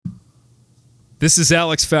This is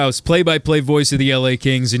Alex Faust, play-by-play voice of the LA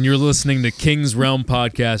Kings, and you're listening to Kings Realm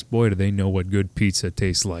Podcast. Boy, do they know what good pizza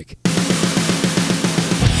tastes like.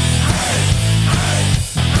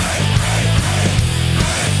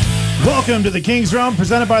 Welcome to the Kings Realm,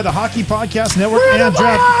 presented by the Hockey Podcast Network and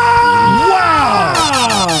Draft. Wow!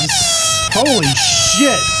 Holy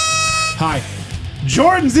shit! Hi.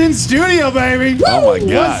 Jordan's in studio, baby. Oh my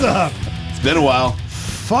God. What's up? It's been a while.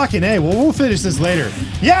 Fucking A. Well, we'll finish this later.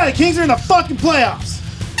 Yeah, the Kings are in the fucking playoffs.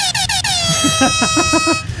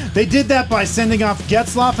 They did that by sending off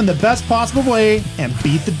Getzlaf in the best possible way and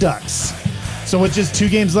beat the Ducks. So with just 2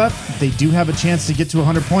 games left, they do have a chance to get to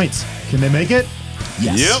 100 points. Can they make it?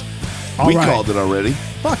 Yes. Yep. All we right. called it already.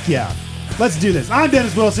 Fuck yeah. Let's do this. I'm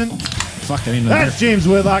Dennis Wilson. Fuck, I didn't know That's James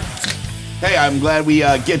Whitlock. Hey, I'm glad we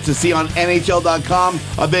get to see on NHL.com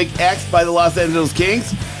a big X by the Los Angeles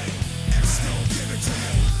Kings.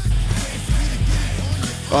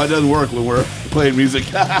 Oh, it doesn't work when we're playing music.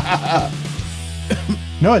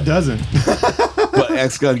 No, it doesn't. But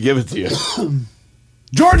X gonna give it to you.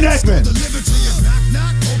 Jordan Ekman.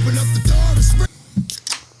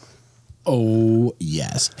 Oh,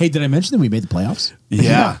 yes. Hey, did I mention that we made the playoffs?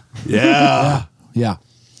 Yeah. Yeah. Yeah.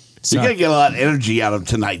 You're gonna get a lot of energy out of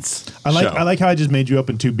tonight's show. I like how I just made you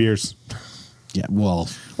open 2 beers. Yeah, well,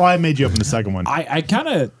 I made you open the second one. I kind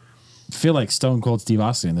of feel like Stone Cold Steve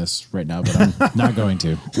Austin in this right now, but I'm not going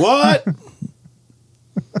to. What?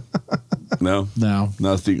 No. No.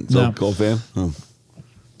 Not a Stone No. Cold fan? Oh.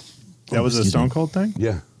 That was a excuse Stone me. Cold thing?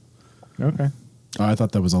 Yeah. Okay. Oh, I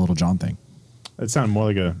thought that was a Little John thing. That sounded more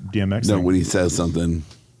like a DMX No, thing. when he says something,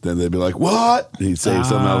 then they'd be like, what? And he'd say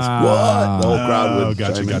something else. What? The whole crowd would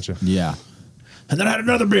chime in. Gotcha. Yeah. And then I had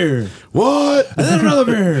another beer. What? And then another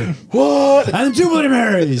beer. What? And then 2 Bloody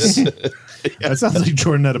Marys. That sounds like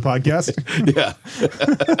Jordan had a podcast. Yeah.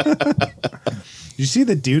 Did you see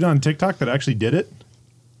the dude on TikTok that actually did it?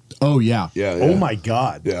 Oh, yeah. Yeah. Oh my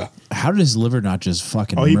God. Yeah. How did his liver not just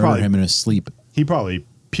fucking Oh, he murder probably- him in his sleep? He probably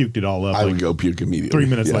puked it all up I like would go puke immediately. 3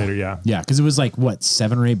 minutes Yeah. later, yeah. Yeah, because it was like, what,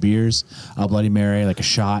 7 or 8 beers, a Bloody Mary, like a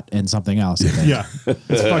shot, and something else. I think. Yeah.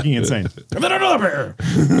 It's fucking insane. And then another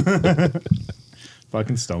beer.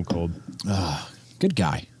 Fucking Stone Cold. Good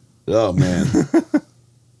guy. Oh, man.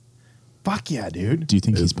 Fuck yeah, dude. Do you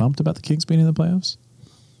think he's pumped about the Kings being in the playoffs?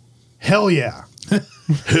 Hell yeah.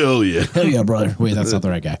 Hell yeah. Hell yeah, brother. Wait, that's not the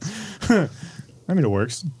right guy. I mean, it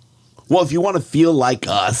works. Well, if you want to feel like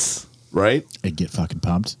us, right? I'd get fucking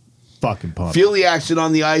pumped. Fucking pumped. Feel the action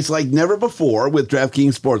on the ice like never before with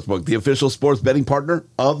DraftKings Sportsbook, the official sports betting partner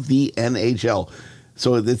of the NHL.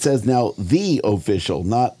 So it says now the official,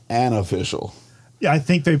 not an official. Yeah, I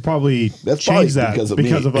think they probably That's changed probably that because of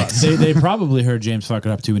because me. of us. They probably heard James fuck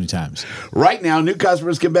it up too many times. Right now, new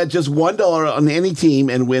customers can bet just $1 on any team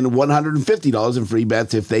and win $150 in free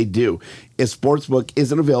bets if they do. If Sportsbook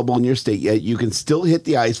isn't available in your state yet, you can still hit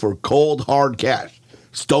the ice for cold, hard cash.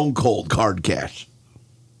 Stone cold hard cash.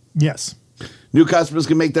 Yes. New customers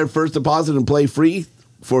can make their first deposit and play free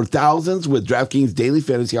for thousands with DraftKings Daily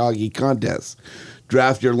Fantasy Hockey Contests.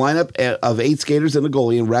 Draft your lineup of 8 skaters and a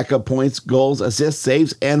goalie and rack up points, goals, assists,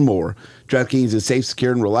 saves, and more. DraftKings is safe,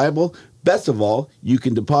 secure, and reliable. Best of all, you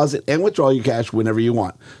can deposit and withdraw your cash whenever you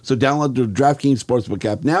want. So download the DraftKings Sportsbook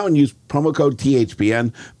app now and use promo code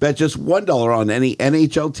THPN. Bet just $1 on any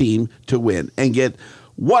NHL team to win and get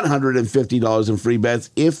 $150 in free bets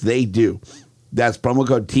if they do. That's promo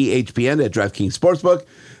code THPN at DraftKings Sportsbook,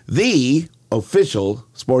 the official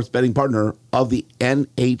sports betting partner of the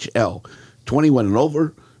NHL. 21 and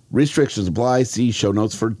over. Restrictions apply. See show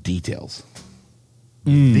notes for details.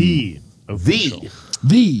 The official.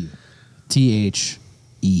 The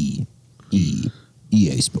THEE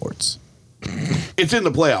EA Sports. It's in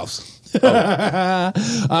the playoffs.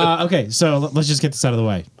 Okay, so let's just get this out of the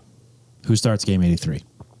way. Who starts game 83?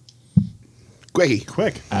 Quickie.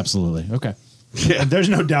 Quick. Absolutely. Okay. Yeah. There's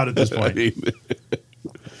no doubt at this I point. mean,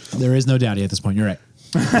 There is no doubty at this point. You're right.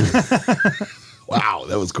 wow,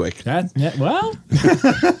 that was quick. Well,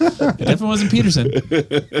 if it wasn't Peterson.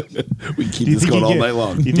 We keep Do you this think going all he night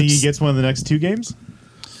long. Do you think he gets one of the next 2 games?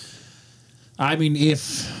 I mean,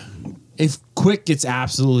 if Quick gets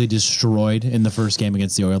absolutely destroyed in the first game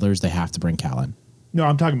against the Oilers, they have to bring Cal in. No,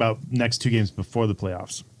 I'm talking about next 2 games before the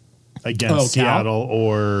playoffs. Against Cal? Seattle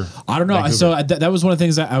or I don't know. Vancouver. So that was one of the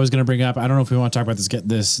things that I was going to bring up. I don't know if we want to talk about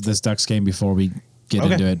this Ducks game before we get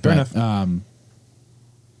Okay, into it. fair But enough.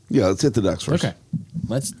 Yeah, let's hit the Ducks first. okay,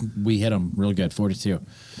 we hit them real good, 42.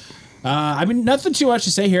 I mean, nothing too much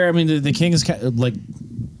to say here. I mean, the Kings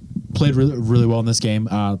played really, really well in this game,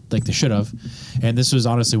 like they should have. And this was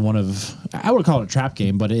honestly one of, I would call it a trap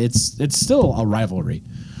game, but it's still a rivalry.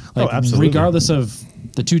 Like, absolutely. regardless of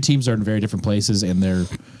the two teams are in very different places and they're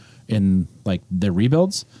in like their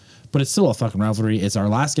rebuilds, but it's still a fucking rivalry. It's our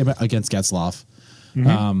last game against Getzlaf.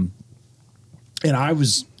 And I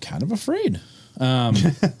was kind of afraid.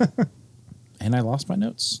 And I lost my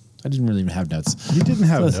notes. I didn't really even have notes. You didn't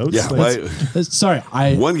have notes? Yeah, Sorry,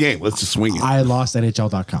 one game. Let's just swing it. I lost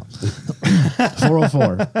NHL.com.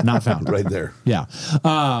 404, not found. Right there. Yeah.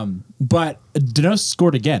 But Denos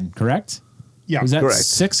scored again, correct? Yeah. Was that Correct.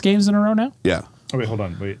 6 games in a row now? Yeah. Oh, wait, hold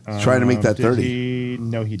on. Wait. Trying to make that did 30.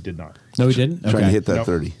 No, he did not. No, he didn't? Trying to hit that Nope.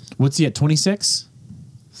 30. What's he at, 26?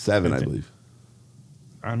 7, I believe.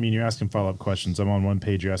 I mean, you're asking follow-up questions. I'm on one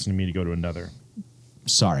page. You're asking me to go to another.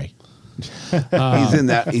 Sorry. He's in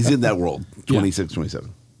that world. 26,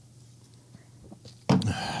 27.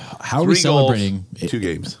 How are we 3 celebrating? goals, 2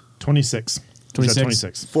 games. 26. 26?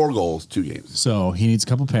 26. 4 goals, 2 games. So he needs a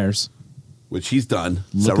couple pairs, Which he's done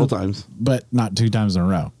several times. but not 2 times in a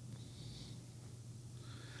row.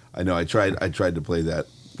 I know. I tried to play that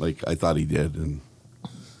like I thought he did, and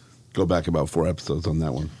go back about 4 episodes on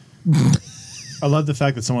that one. I love the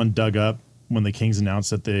fact that someone dug up when the Kings announced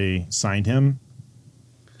that they signed him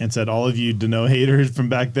and said, all of you Dano haters from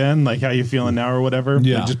back then, like, how you feeling now or whatever.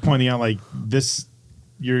 Yeah. Like, just pointing out, like, this,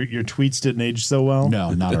 your tweets didn't age so well.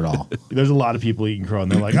 No, not at all. There's a lot of people eating crow,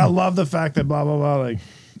 and they're like, I love the fact that blah, blah, blah. Like,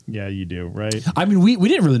 yeah, you do, right? I mean, we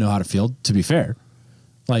didn't really know how to field, to be fair.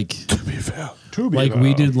 Like, To be fair. like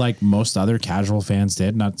we did, like most other casual fans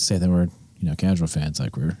did. Not to say they were, casual fans.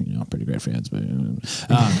 Like we're, pretty great fans. But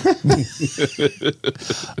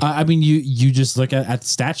I mean, you just look at the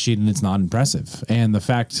stat sheet and it's not impressive. And the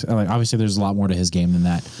fact, like, obviously, there's a lot more to his game than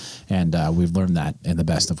that, and we've learned that in the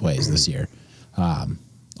best of ways this year. On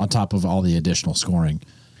top of all the additional scoring.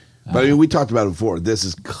 But I mean, we talked about it before. This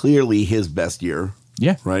is clearly his best year,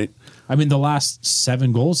 Yeah, right? I mean, the last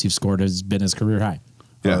 7 goals he's scored has been his career high,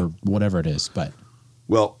 Yeah. or whatever it is. But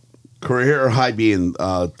Well, career high being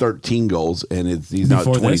 13 goals, and he's now at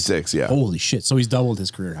before 26. this, Yeah. holy shit! So he's doubled his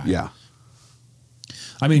career high. Yeah.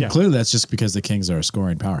 I mean, Yeah. clearly that's just because the Kings are a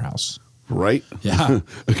scoring powerhouse. Right? Yeah.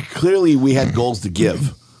 Clearly, we had goals to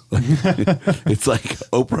give. It's like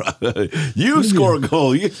Oprah. You score a goal.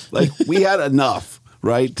 We had enough,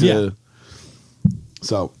 right? Yeah.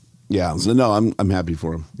 So, yeah. So, no, I'm happy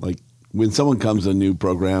for him. Like, when someone comes to a new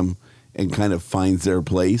program and kind of finds their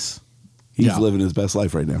place, he's Yeah. living his best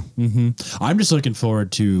life right now. I'm just looking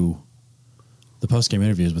forward to the post-game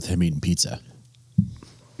interviews with him eating pizza.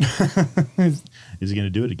 Is he going to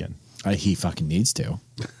do it again? He fucking needs to.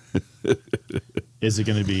 Is it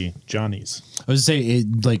going to be Johnny's? I was gonna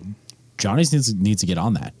say, Johnny's needs to get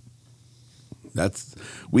on that.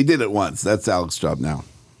 We did it once. That's Alex's job now.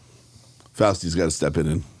 Fausti's got to step in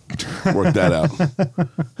and work that out.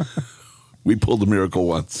 We pulled a miracle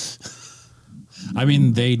once. I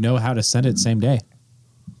mean, they know how to send it same day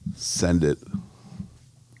Send it.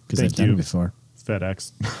 because they've Thank done you. it before.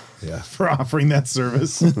 FedEx Yeah. for offering that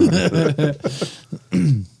service.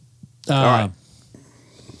 All right.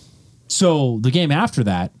 So the game after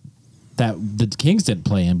that the Kings didn't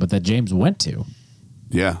play in, but that James went to.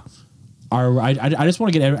 Yeah. I just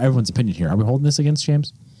want to get everyone's opinion here. Are we holding this against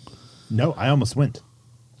James? No, I almost went.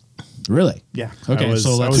 Really? Yeah. Okay, I was,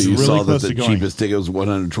 so I let's- was So you really saw that close the to going. cheapest ticket was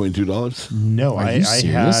 $122? No, Are I you had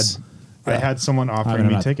serious? I had someone offering I'm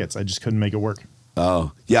me not- tickets. I just couldn't make it work.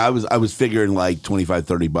 Oh, yeah. I was figuring like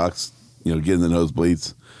 $25-$30, getting the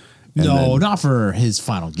nosebleeds. And No, then- not for his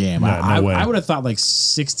final game. No, I no way. would have thought like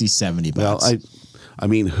 60, 70 Well, bucks. I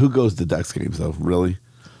mean, who goes to Ducks games though? Really?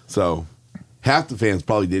 So half the fans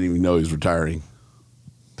probably didn't even know he was retiring.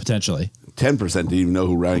 Potentially. 10% didn't even know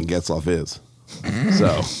who Ryan Getzlaf is.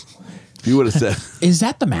 So if you would have said, Is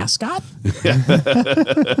that the mascot?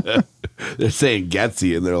 they're saying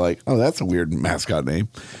Getsy, and they're like, oh, that's a weird mascot name.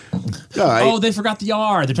 Oh, they forgot the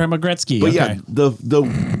R. They're talking about Gretzky. But Okay. yeah,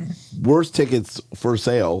 the worst tickets for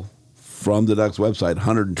sale from the Ducks website,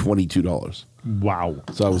 $122. Wow.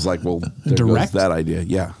 So I was like, well, there Direct? goes that idea.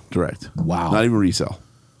 Yeah, direct. Wow. Not even resale.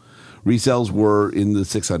 Resales were in the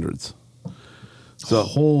 600s. So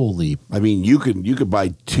Holy. I mean, you could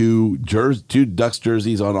buy two Ducks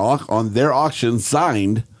jerseys on their auction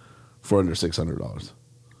signed for under $600.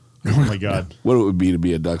 Oh my God. What it would be to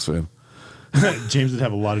be a Ducks fan? James would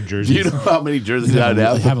have a lot of Do jerseys. you know how many jerseys They I'd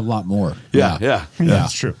have, have? a lot more. Yeah. Yeah,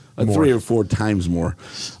 that's true. More. 3 or 4 times more.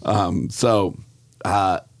 So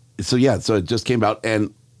it just came out,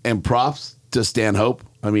 and props to Stan Hope.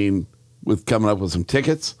 I mean, with coming up with some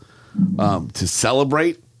tickets to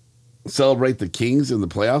celebrate the Kings in the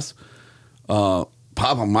playoffs.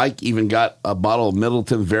 Papa Mike even got a bottle of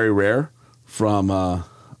Middleton Very Rare from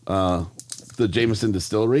the Jameson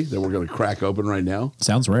Distillery that we're going to crack open right now.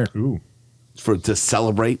 Sounds rare. Ooh. to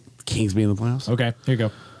celebrate the Kings being in the playoffs. Okay, here you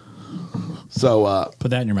go. So,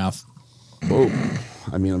 Put that in your mouth.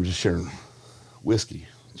 I mean, I'm just sharing whiskey.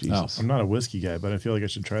 Jesus, I'm not a whiskey guy, but I feel like I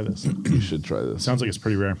should try this. you should try this. Sounds like it's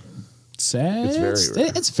pretty rare. It's very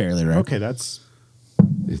rare. It's fairly rare. Okay, that's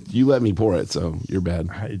You let me pour it, so you're bad.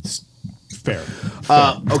 it's fair.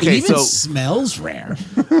 Okay, It even so smells rare.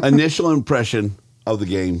 initial impression of the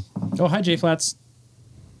game. Oh, hi, J Flats.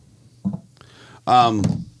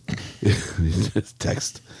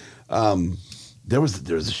 Text. There was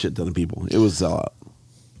a shit ton of people. It was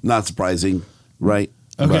not surprising, right?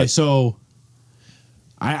 Okay, But, so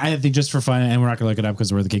I think just for fun, and we're not going to look it up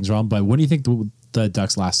because we're the Kings realm, but what do you think the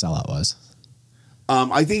Ducks' last sellout was?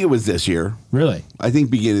 I think it was this year. Really? I think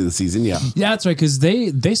beginning of the season. Yeah. Yeah, that's right. Because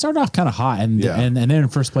they started off kind of hot, and Yeah. and they're in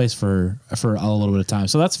first place for a little bit of time.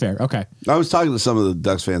 So that's fair. Okay. I was talking to some of the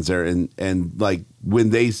Ducks fans there, and like when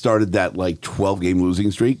they started that like 12-game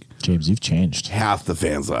losing streak, James, you've changed. half the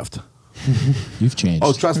fans left. You've changed.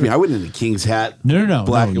 Oh, trust me, I went in the King's hat. no.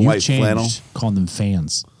 black no, and you've white changed, flannel. calling them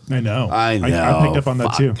fans. I know. I know. I picked up on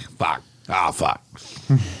that too. Fuck. Fuck.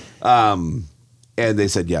 And they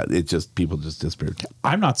said, yeah, people just disappeared.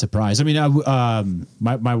 I'm not surprised. I mean,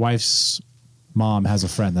 my wife's mom has a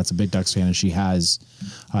friend that's a big Ducks fan, and she has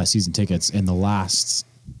season tickets. In the last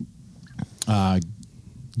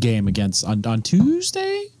game against on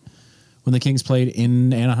Tuesday when the Kings played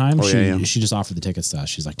in Anaheim, she just offered the tickets to us.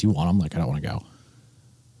 She's like, "Do you want them?" Like, I don't want to go.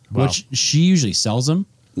 Wow. Which she usually sells them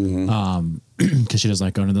because she doesn't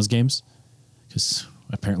like going to those games because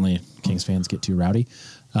apparently Kings fans get too rowdy.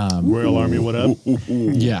 Royal Army, what up?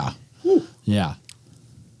 Yeah, yeah.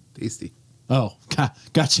 Tasty. Oh,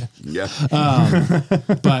 gotcha. Yeah.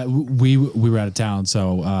 But we were out of town,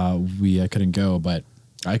 so we couldn't go. But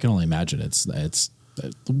I can only imagine it's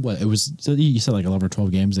what it was. So you said like 11 or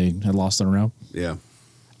 12 games they had lost in a row. Yeah.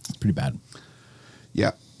 It's pretty bad.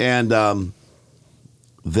 Yeah. And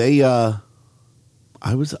they I'm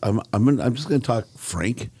just going to talk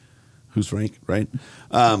Frank. Who's Frank, right?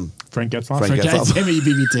 Frank Getzlaff. Frank Getzlaff. Damn it, you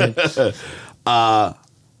beat me to it.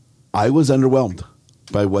 I was underwhelmed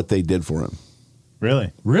by what they did for him.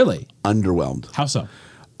 Really? Really? Underwhelmed. How so?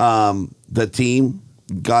 The team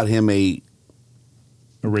got him a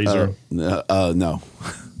razor. no.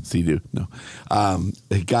 Sea-Doo, no.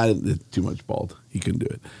 They got him too much bald. He couldn't do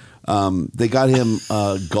it. They got him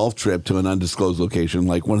a golf trip to an undisclosed location,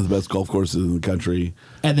 like one of the best golf courses in the country.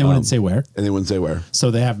 And they wouldn't say where. And they wouldn't say where.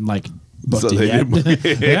 So they haven't like booked So it they yet.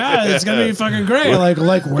 didn't- Yeah, it's gonna be fucking great. Like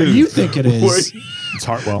where do you think it is? It's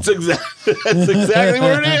Hartwell. That's exactly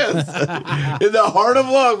where it is. In the heart of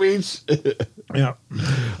Long Beach. Yeah.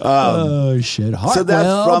 Oh shit! So that's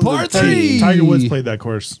Hartwell, from the part team. three. Tiger Woods played that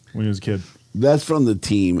course when he was a kid. That's from the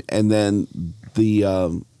team. And then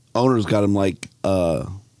the owners got him like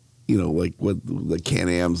like what the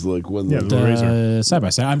Can-Ams, like when Yeah, the razor. Side by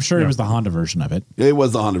side. I'm sure it Yeah. was the Honda version of it. it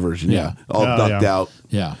was the Honda version, yeah. Yeah. All Oh, ducked yeah. out.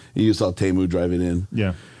 Yeah, You saw Temu driving in.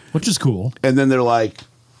 Yeah. which is cool. And then they're like,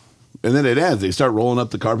 and then it ends. They start rolling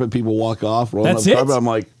up the carpet. People walk off, rolling That's up the it? carpet. I'm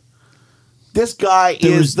like, this guy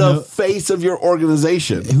There is was the no- face of your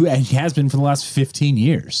organization. Who and he has been for the last 15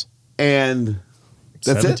 years. And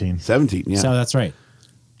that's 17. it. 17, yeah. So that's right.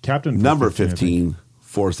 Captain. for Number 15, I think. 15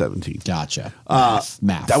 for 17. Gotcha.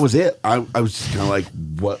 Math. That was it. I was just kind of like,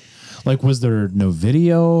 what? like, was there no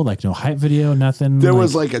video? Like, no hype video? Nothing? There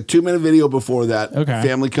was like a 2-minute video before that. Okay.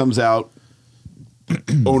 Family comes out.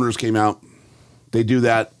 Owners came out. They do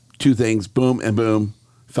that. 2 things. Boom and boom.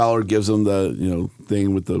 Fowler gives them the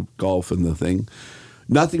thing with the golf and the thing.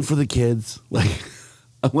 Nothing for the kids. Like,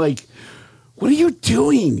 I'm like, what are you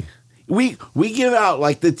doing? We give out,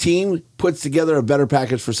 like, the team puts together a better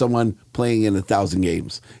package for someone playing in 1,000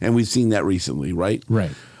 games, and we've seen that recently, right?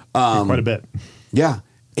 right. Quite a bit. Yeah,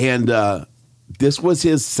 and this was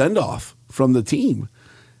his send off from the team,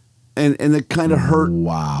 and it kind of hurt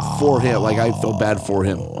for him. Like, I felt bad for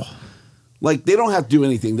him. Like, they don't have to do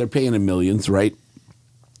anything; they're paying him millions, right?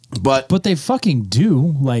 But But they fucking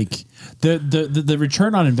do. Like the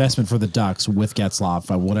return on investment for the Ducks with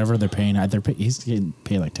Getzlaff, whatever they're paying, he's getting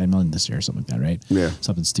paid like $10 million this year or something like that, right? Yeah.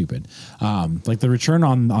 Something stupid. Like the return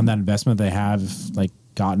on that investment they have like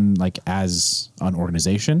gotten like as an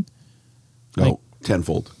organization. Like,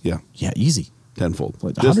 tenfold, yeah, yeah, easy. tenfold,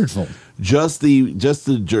 Like 100-fold. Just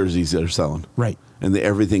the jerseys they're selling, Right. and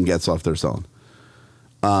everything gets off they're selling.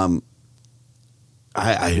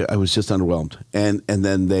 I was just underwhelmed, and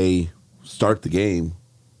then they start the game,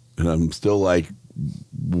 and I'm still like,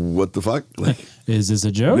 what the fuck? Like, Is this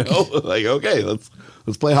a joke? like, okay, let's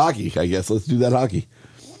play hockey. I guess let's do that hockey.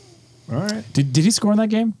 All right. Did he score in that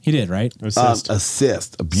game? He did, right?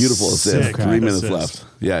 Assist. A beautiful assist. Sick. 3 minutes Assist. left.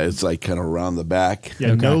 Yeah, it's like kind of around the back.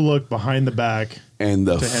 Yeah, no look behind the back. And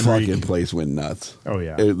the to Henrique. fucking place went nuts. Oh,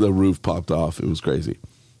 yeah. The roof popped off. It was crazy.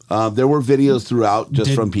 There were videos throughout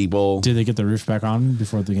just from people. Did they get the roof back on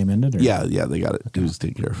before the game ended? Or? Yeah, they got it. It was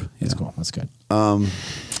taken care of. Yeah. That's cool. That's good.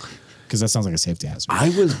 Because that sounds like a safety hazard. I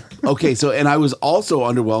was okay. So, and I was also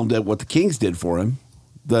underwhelmed at what the Kings did for him.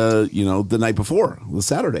 The night before, the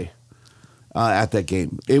Saturday, at that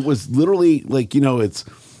game. It was literally like it's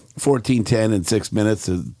 14-10 in 6 minutes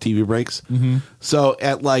of TV breaks. Mm-hmm. So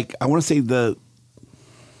at like I want to say the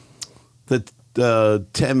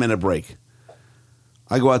 10-minute break,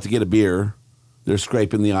 I go out to get a beer. They're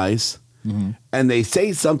scraping the ice, and they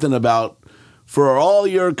say something about, for all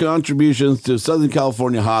your contributions to Southern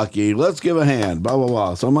California hockey, let's give a hand, blah, blah,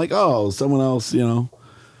 blah. So I'm like, oh, someone else,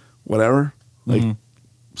 whatever. Like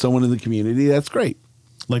someone in the community, that's great.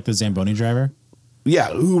 Like the Zamboni driver?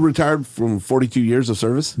 Yeah, who retired from 42 years of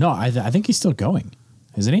service? No, I think he's still going,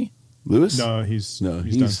 isn't he? Lewis? No, he's done.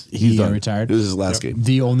 He's done. retired? This is his last game.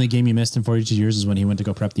 The only game he missed in 42 years is when he went to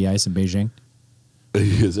go prep the ice in Beijing.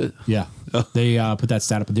 Is it? Yeah. They put that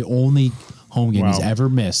stat up. But the only home game he's ever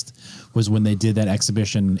missed was when they did that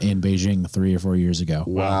exhibition in Beijing 3 or 4 years ago.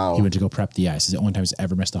 Wow. He went to go prep the ice. It's the only time he's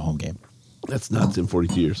ever missed a home game. That's nuts in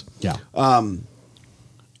 42 years. Yeah.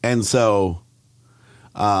 And so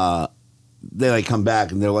they like come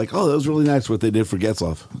back and they're like, oh, that was really nice what they did for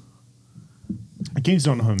Getzlaf. The Kings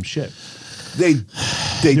don't know him shit. They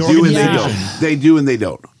do and they don't. They do and they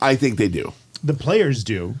don't. I think they do. The players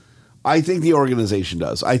do. I think the organization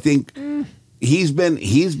does. I think he's been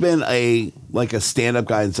a stand-up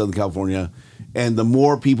guy in Southern California, and the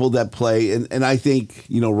more people that play, and I think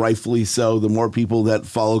rightfully so, the more people that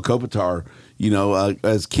follow Kopitar,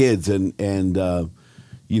 as kids, and the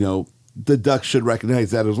Ducks should recognize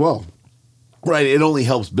that as well. Right, it only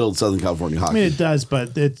helps build Southern California hockey. I mean, it does,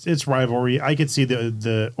 but it's rivalry. I could see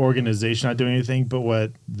the organization not doing anything, but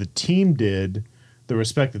what the team did, the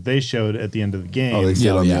respect that they showed at the end of the game. Oh, they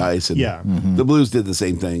sit on the ice, and the Blues did the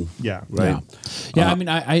same thing. Yeah, right. Yeah, I mean,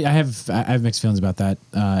 I have mixed feelings about that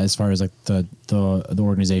as far as like the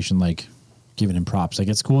organization like giving him props. Like,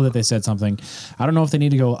 it's cool that they said something. I don't know if they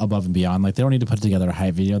need to go above and beyond. Like, they don't need to put together a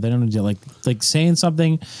hype video. They don't need to like saying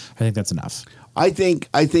something. I think that's enough. I think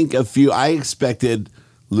I expected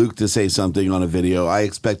Luke to say something on a video. I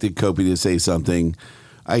expected Kopi to say something.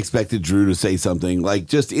 I expected Drew to say something, like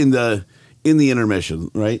just in the intermission,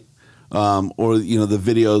 right? Or the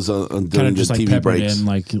videos on during the TV peppered breaks, in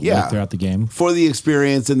like throughout the game for the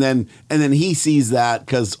experience, and then he sees that,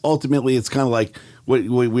 because ultimately it's kind of like what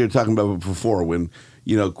we were talking about before when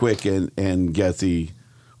Quick and Getzy,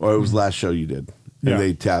 or it was last show you did, and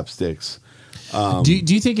they tap sticks. Do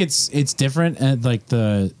you think it's different at like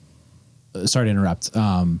the? Sorry to interrupt.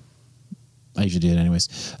 I usually do it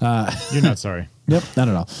anyways. You're not sorry. Nope, not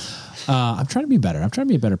at all. I'm trying to be better. I'm trying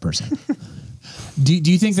to be a better person. Do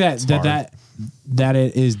you think that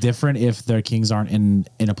it is different if their Kings aren't in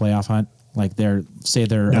a playoff hunt? Like they're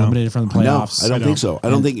eliminated from the playoffs? No, I don't think so. I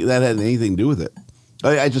don't think that had anything to do with it.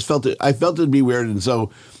 I just felt it. I felt it'd be weird, and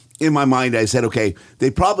so in my mind I said, okay, they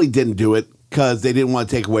probably didn't do it because they didn't want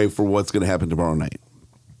to take away from what's going to happen tomorrow night,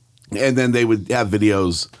 and then they would have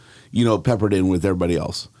videos, peppered in with everybody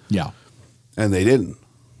else. Yeah, and they didn't.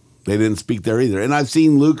 They didn't speak there either. And I've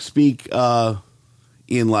seen Luke speak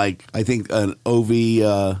in like I think an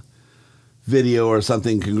OV video or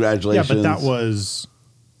something. Congratulations. Yeah, but that was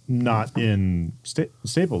not in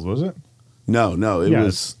Staples, was it? No,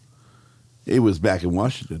 it was back in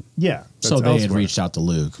Washington. Yeah. So they had reached out to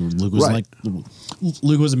Luke. Luke was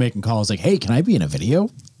Luke wasn't making calls like, "Hey, can I be in a video?"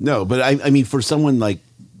 No, but I mean, for someone like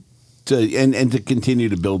to and to continue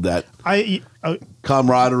to build that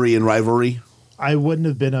camaraderie and rivalry. I wouldn't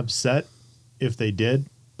have been upset if they did,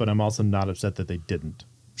 but I'm also not upset that they didn't.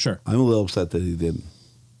 Sure. I'm a little upset that he didn't.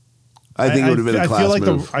 I think it would have been a class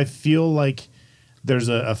move. I feel like there's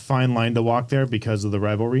a fine line to walk there because of the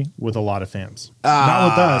rivalry with a lot of fans. Not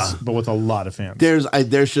with us, but with a lot of fans.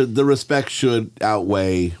 The respect should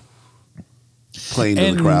outweigh playing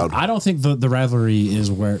to the crowd. I don't think the rivalry is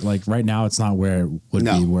where, like, right now it's not where it would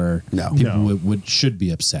be where people should be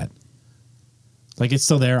upset. Like, it's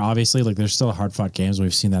still there, obviously. Like, there's still hard-fought games.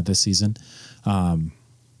 We've seen that this season.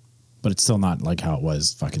 But it's still not like how it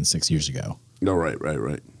was fucking 6 years ago. No,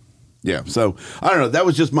 right. Yeah, so, I don't know. That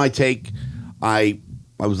was just my take. I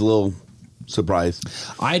was a little surprised.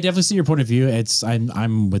 I definitely see your point of view.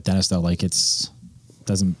 I'm with Dennis, though. Like,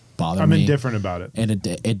 doesn't bother me. I'm indifferent about it. And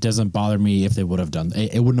it doesn't bother me if they would have done...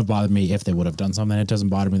 It wouldn't have bothered me if they would have done something. It doesn't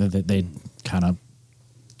bother me that they kind of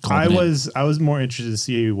I was more interested to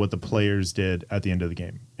see what the players did at the end of the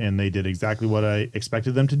game, and they did exactly what I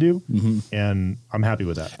expected them to do, and I'm happy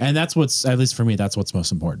with that. And that's what's, at least for me, that's what's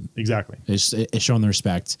most important. Exactly. It's showing the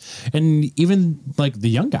respect. And even like the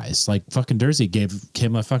young guys, like fucking Dursey gave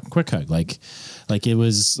him a fucking quick hug. Like it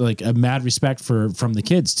was like a mad respect from the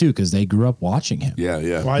kids too, because they grew up watching him. Yeah,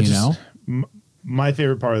 yeah. Well, my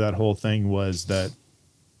favorite part of that whole thing was that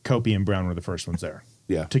Kopi and Brown were the first ones there.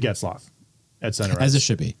 Yeah. To Getzlaff at center As ice. it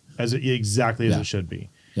should be. Exactly as Yeah. it should be.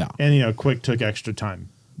 Yeah. And Quick took extra time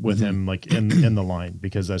with him, like in the line,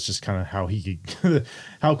 because that's just kind of how he could,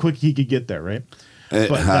 how quick he could get there, right? But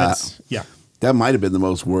that's That might have been the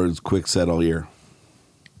most words Quick said all year.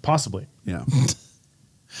 possibly. Yeah.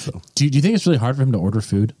 Do you think it's really hard for him to order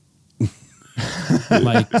food?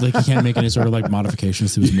 like he can't make any sort of like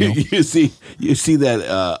modifications to his meal. you see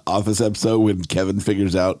that Office episode when Kevin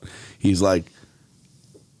figures out, he's like,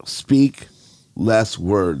 speak less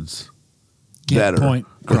words, Get better. point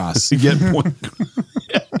cross. Get point.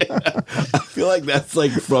 I feel like that's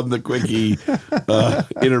like from the Quickie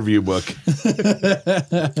interview book.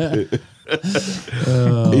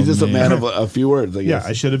 He's just a man of a few words, I guess. Yeah,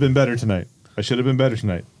 I should have been better tonight.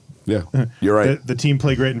 Yeah, you're right. The team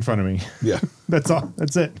played great in front of me. Yeah. That's all.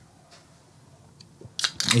 That's it.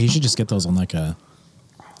 You should just get those on like a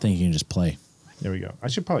thing you can just play. There we go. I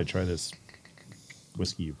should probably try this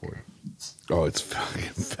whiskey you poured. Oh, it's fucking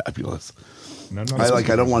fabulous. No, no, I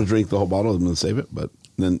don't want to drink the whole bottle. I'm going to save it, but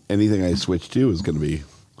then anything I switch to is going to be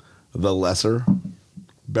the lesser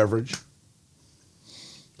beverage.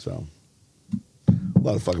 So, a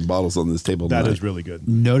lot of fucking bottles on this table. That tonight. is really good.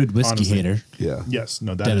 Noted whiskey Honestly. hater, Yeah. Yes.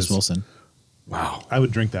 No, that Dennis is Wilson. Wow. I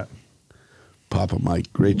would drink that. Papa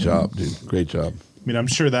Mike, great job, dude. Great job. I mean, I'm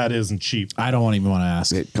sure that isn't cheap. I don't even want to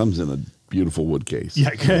ask. It comes in a beautiful wood case.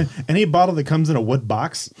 Yeah. Any bottle that comes in a wood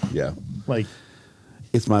box, Yeah. like,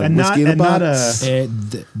 It's my and whiskey in a not box. a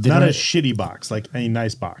They not don't- a shitty box, like a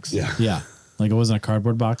nice box. Yeah. yeah, like it wasn't a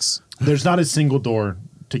cardboard box. There's not a single door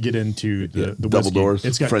to get into the Double whiskey. doors.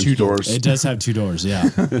 It's got French two doors. doors. It does have two doors. Yeah,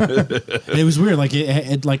 it was weird. Like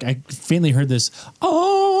it like I faintly heard this.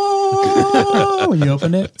 Oh, when you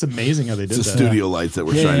opened it. It's amazing how they did It's the that. studio lights that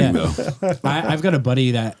were Yeah, shining, yeah. though. I've got a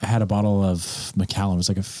buddy that had a bottle of Macallan. It was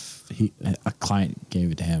like a client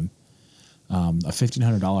gave it to him. A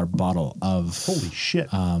 $1,500 bottle of Holy shit.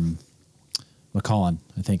 Macallan,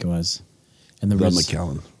 I think it was. And The was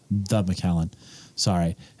Macallan. the Macallan.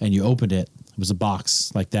 Sorry. And you opened it. It was a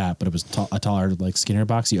box like that, but it was a taller, like skinnier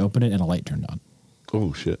box. You open it and a light turned on.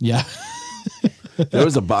 Oh, shit. Yeah. There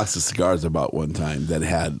was a box of cigars I bought one time that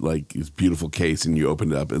had like this beautiful case, and you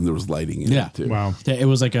opened it up, and there was lighting in Yeah. it, too. Wow. Yeah, it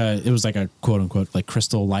was like a quote unquote like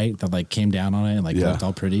crystal light that like came down on it and like Yeah. looked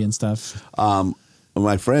all pretty and stuff.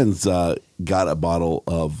 My friends got a bottle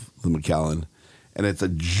of the Macallan, and it's a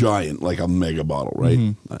giant, like a mega bottle, right?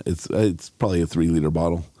 Mm-hmm. It's probably a 3-liter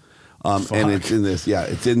bottle, and it's in this. Yeah,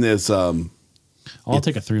 it's in this. I'll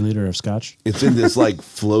take a 3 liter of scotch. It's in this like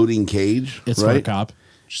floating cage, It's for a right? cop.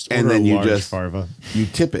 Just and order then a you large just Farva. you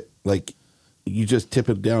tip it, like you just tip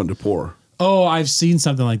it down to pour. Oh, I've seen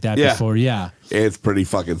something like that Yeah. before. Yeah, It's pretty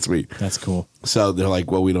fucking sweet. that's cool. So they're like,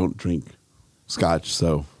 well, we don't drink scotch,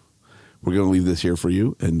 so we're gonna leave this here for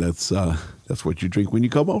you, and that's what you drink when you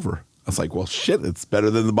come over. I was like, well, shit, it's better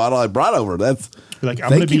than the bottle I brought over. That's Like, I'm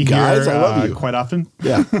Thank going to be you, guys. here I love you. quite often.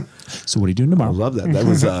 yeah. So what are you doing I tomorrow? love that. That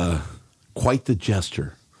was quite the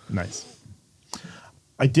gesture. Nice.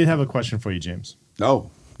 I did have a question for you, James. Oh,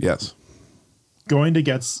 yes. Going to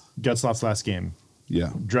Getzlaff's last game,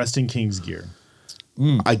 Yeah. dressed in King's gear.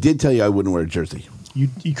 I did tell you I wouldn't wear a jersey. You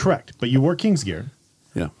correct, but you wore King's gear.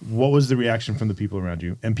 Yeah. What was the reaction from the people around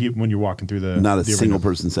you and people when you're walking through the Not a the single arena?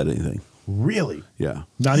 person said anything. Really? Yeah.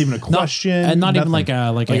 Not even a question, and not even nothing?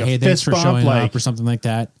 like a hey, thanks fist for bump, showing like, up or something like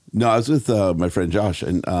that. No, I was with my friend Josh,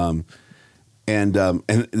 and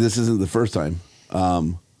this isn't the first time,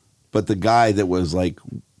 but the guy that was like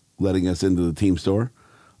letting us into the team store,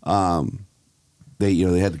 they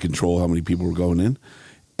had to control how many people were going in,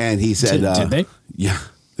 and he said, Did they? Yeah,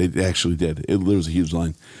 they actually did. There was a huge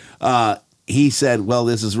line. He said, "Well,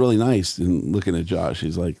 this is really nice." And looking at Josh,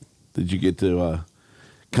 he's like, "Did you get to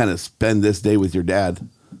kind of spend this day with your dad?"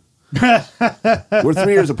 We're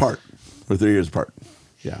 3 years apart.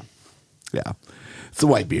 Yeah. Yeah. It's a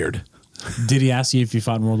white beard. Did he ask you if you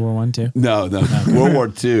fought in World War I too? No. World War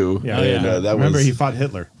II. Yeah, And, yeah. that Remember, was, he fought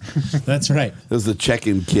Hitler. That's right. that was the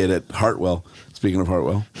check-in kid at Hartwell. Speaking of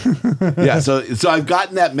Hartwell. Yeah, so I've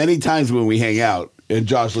gotten that many times when we hang out, and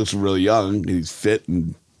Josh looks really young, and he's fit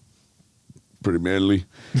and pretty manly.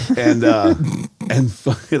 And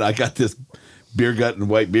fucking I got this beer gut and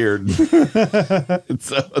white beard. And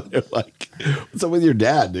so they're like, "What's up with your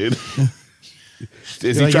dad, dude?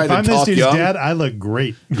 Is he Like, trying if to I'm this talk dude's young?" dad, I look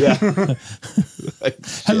great. Yeah.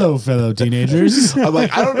 Hello, fellow teenagers. I'm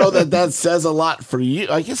like, I don't know that says a lot for you.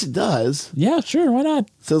 I guess it does. Yeah, sure. Why not?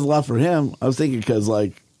 It says a lot for him. I was thinking because,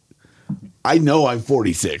 like, I know I'm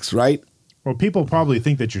 46, right? Well, people probably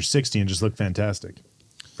think that you're 60 and just look fantastic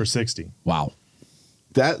for 60. Wow.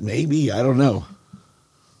 That maybe. I don't know.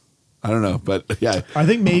 But yeah, I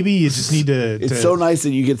think maybe you just need to. it's so nice that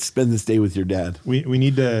you get to spend this day with your dad. We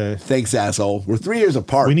need to. Thanks, asshole. We're 3 years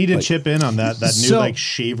apart. We need to Like, chip in on that new So- like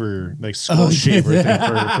shaver, like skull shaver thing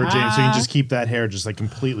for James, so you can just keep that hair just like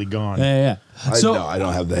completely gone. Yeah. So, I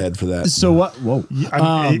don't have the head for that. so what? Whoa.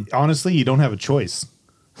 Honestly, you don't have a choice.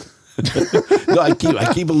 No, I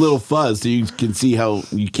keep a little fuzz so you can see how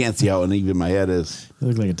you can't see how uneven my head is. You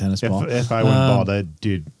look like a tennis ball. If I went bald,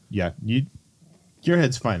 dude, yeah, your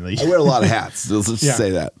head's fine. Like, I wear a lot of hats. Let's just Yeah.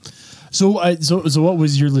 say that. So what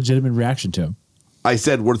was your legitimate reaction to him? I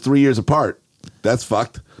said we're 3 years apart. That's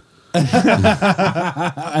fucked. And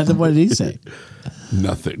then what did he say?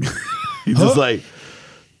 Nothing. He's just like,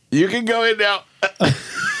 you can go in now.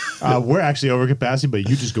 we're actually over capacity, but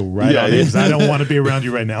you just go right Yeah, on yeah. in 'cause I don't want to be around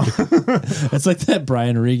you right now. It's like that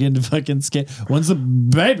Brian Regan fucking skit. When's the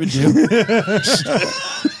baby due?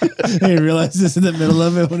 He realizes in the middle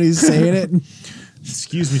of it when he's saying it.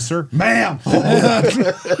 Excuse me, sir, ma'am.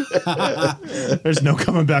 There's no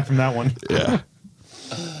coming back from that one. Yeah.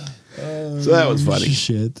 So that was funny.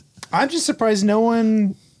 Shit. I'm just surprised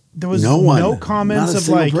there was No one. no comments Not a of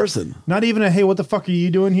single like person. not even a hey, what the fuck are you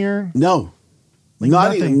doing here? No. Like Not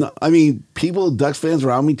nothing. even. I mean, people, Ducks fans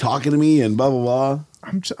around me talking to me and blah, blah, blah.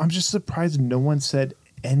 I'm just surprised no one said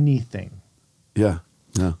anything. Yeah.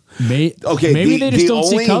 No. Okay, maybe they just don't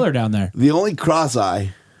see color down there. The only cross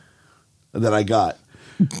eye that I got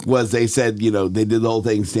was they said, they did the whole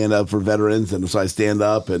thing, stand up for veterans. And so I stand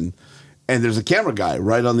up and there's a camera guy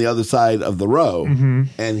right on the other side of the row. Mm-hmm.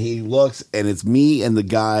 And he looks and it's me and the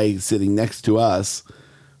guy sitting next to us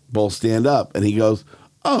both stand up. And he goes,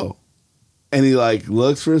 oh. And he like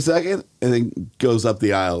looks for a second and then goes up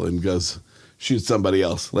the aisle and goes, shoots somebody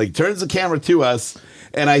else. Like turns the camera to us.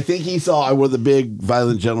 And I think he saw I wore the big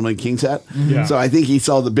Violent Gentleman Kings hat. Yeah. So I think he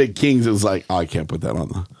saw the big Kings and was like, oh, I can't put that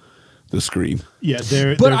on the screen. Yeah,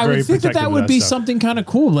 they're But they're I very would think that protective of would be stuff. something kind of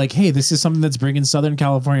cool. Like, hey, this is something that's bringing Southern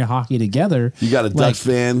California hockey together. You got a Like, Ducks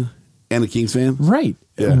fan and a Kings fan? Right.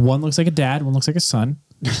 Yeah. One looks like a dad, one looks like a son.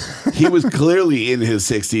 He was clearly in his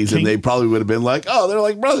 60s and they probably would have been like, oh, they're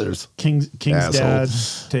like brothers. King's Asshole. dad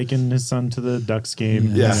taking his son to the Ducks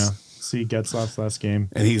game. Yeah. See Getzlaff's last game.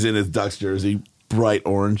 And he's in his Ducks jersey, bright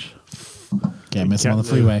orange. Can't miss him on the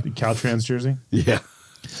freeway. Caltrans jersey. Yeah.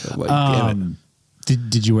 I'm like, damn it.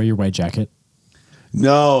 Did you wear your white jacket?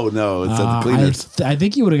 No, it's at the cleaners. I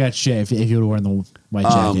think you would have got shit if you would have worn the white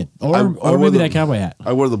jacket. Or, I or wore maybe the- that cowboy hat.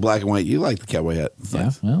 I wore the black and white. You like the cowboy hat. It's Yeah,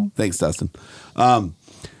 nice. well. Thanks, Dustin.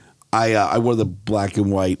 I wore the black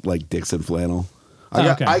and white like Dixon flannel.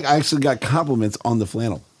 Okay. I actually got compliments on the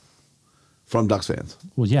flannel from Ducks fans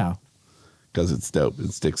Well, yeah. because it's dope.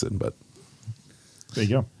 It's Dixon, but There you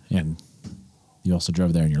go. And you also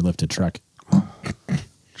drove there in your lifted truck.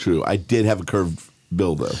 true. I did have a curved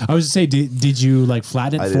bill though. I was to say, did you like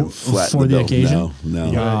flatten I it didn't for flatten the bill. occasion? No.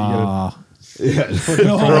 You gotta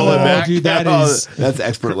Curl it back. Dude, that Oh, is that's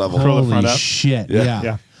expert level. Curl the front holy up. shit. Yeah.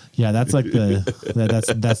 Yeah. Yeah, that's like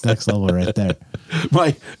that's next level right there.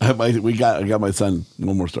 I got my son.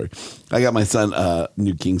 One more story. I got my son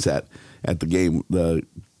new Kings hat at the game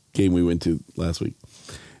we went to last week,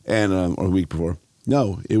 and or the week before.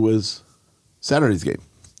 No, it was Saturday's game.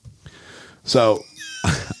 So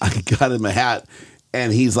I got him a hat,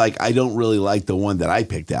 and he's like, I don't really like the one that I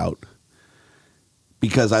picked out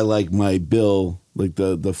because I like my bill, like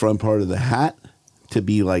the front part of the hat, to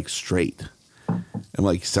be like straight. I'm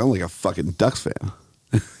like, you sound like a fucking Ducks fan.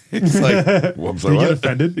 It's like, well, I'm sorry, Did you get what?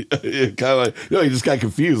 offended? Kind of like, he just got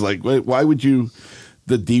confused. Like, why would you?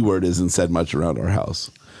 The D word isn't said much around our house.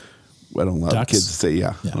 I don't allow Ducks? kids to say,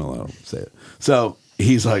 I don't allow them to say it. So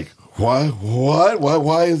he's like, why? What?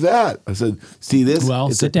 Why is that? I said, see this? Well,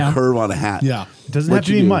 it's sit a down. curve on a hat. Yeah. It doesn't What have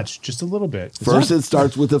to you be do? much, just a little bit. First, it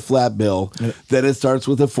starts with a flat bill. Then it starts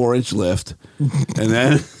with a 4-inch lift, and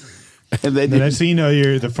then The next thing you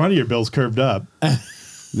know, the front of your bill's curved up. then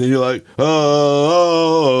you're like,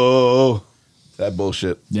 oh, that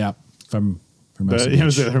bullshit. Yeah. From Was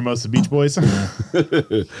it Hermosa Beach Boys?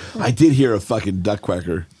 I did hear a fucking duck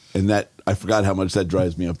quacker, and that I forgot how much that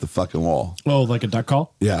drives me up the fucking wall. Oh, like a duck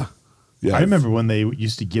call? Yeah. I remember when they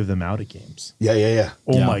used to give them out at games. Yeah.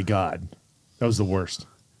 Oh Yeah. my God. That was the worst.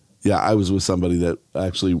 Yeah, I was with somebody that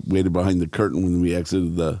actually waited behind the curtain when we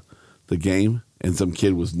exited the game, and some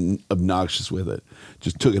kid was obnoxious with it.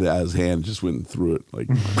 Just took it out of his hand, just went and threw it, like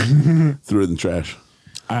threw it in the trash.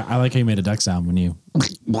 I like how you made a duck sound when you.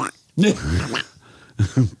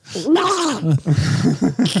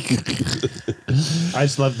 I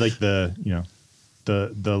just love like the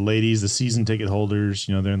ladies, the season ticket holders.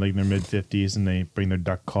 You know, they're like in their mid 50s and they bring their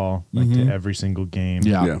duck call like to every single game.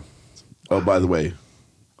 Yeah. Oh, by the way,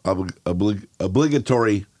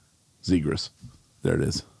 obligatory Zegras. There it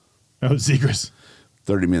is. Oh, Zegras.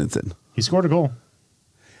 30 minutes in. He scored a goal.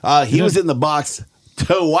 He was in the box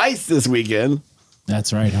twice this weekend.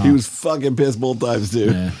 That's right, huh? He was fucking pissed both times,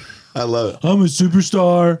 too. Yeah. I love it. I'm a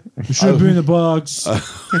superstar. I should be in the box.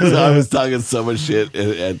 I was talking so much shit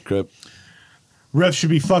at Crip. Ref should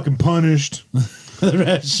be fucking punished. fucking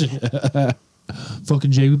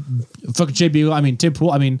JB. I mean, Tim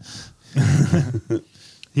Pool. I mean,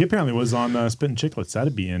 He apparently was on Spittin' Chicklets.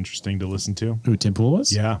 That'd be interesting to listen to. who Tim Pool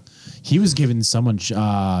was? Yeah. He was giving someone,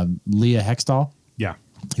 Leah Hextall. Yeah.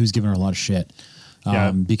 He was giving her a lot of shit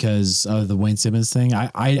Yeah. Because of the Wayne Simmons thing.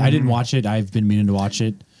 I didn't watch it. I've been meaning to watch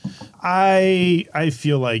it. I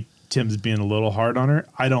feel like Tim's being a little hard on her.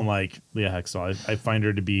 I don't like Leah Hextall. I find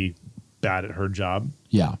her to be bad at her job.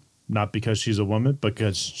 Yeah. Not because she's a woman, but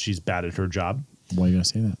because she's bad at her job. Why are you going to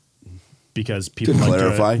say that? Because people To like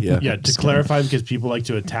clarify, to, yeah. to clarify, because people like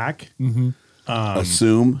to attack.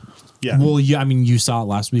 Assume. Yeah. Well, yeah, I mean, you saw it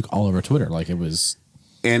last week all over Twitter. Like it was.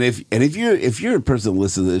 And if you're a person that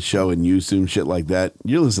listens to this show and you assume shit like that,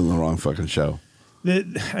 you're listening to the wrong fucking show.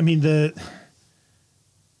 A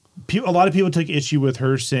lot of people took issue with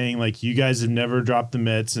her saying like, you guys have never dropped the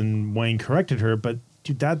mitts, and Wayne corrected her, but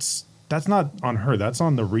dude, that's not on her. That's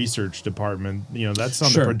on the research department. You know, that's on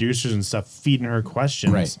Sure. the producers and stuff feeding her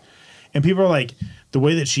questions. Right. And people are like, the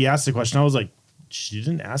way that she asked the question, I was like, she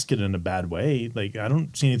didn't ask it in a bad way. Like, I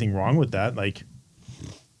don't see anything wrong with that. Like,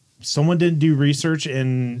 someone didn't do research,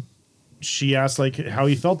 and she asked like how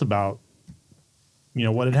he felt about, you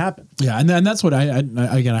know, what had happened. Yeah, and that's what I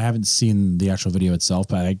haven't seen the actual video itself,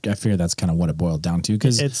 but I figure that's kind of what it boiled down to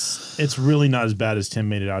because It's really not as bad as Tim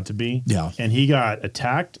made it out to be. Yeah. And he got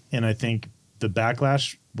attacked, and I think the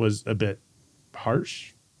backlash was a bit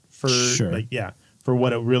harsh for for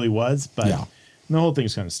what it really was. But Yeah. the whole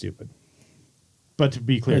thing's kind of stupid. But to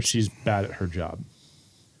be clear, It's- she's bad at her job.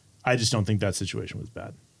 I just don't think that situation was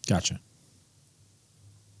bad. Gotcha.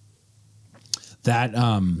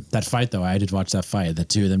 That fight though, I did watch that fight. The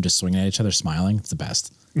two of them just swinging at each other, smiling. It's the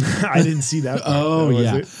best. I didn't see that. part. Was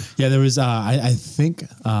it? Yeah. There was I think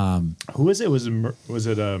Who was it? Was it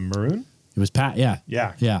Maroon? it was Pat. Yeah,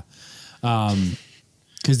 Yeah. yeah.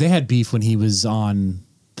 Because they had beef when he was on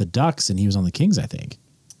the Ducks and he was on the Kings. I think.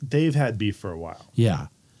 They've had beef for a while. Yeah,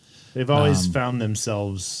 They've always found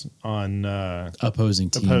themselves on opposing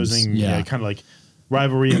teams. opposing, Yeah, kind of like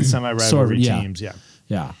rivalry and semi-rivalry Sort of, yeah. teams. Yeah.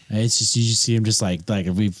 yeah. And it's just you just see him just like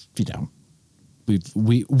we've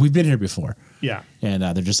been here before. Yeah. And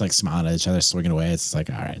they're just like smiling at each other, swinging away. It's like,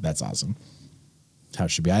 all right, that's awesome. How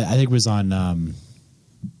it should be. I think it was on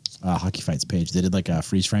Hockey Fights page. They did like a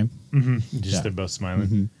freeze frame. Just they're both smiling.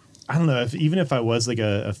 Mm-hmm. I don't know. Even if I was like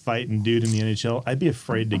a fighting dude in the NHL, I'd be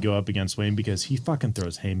afraid to go up against Wayne because he fucking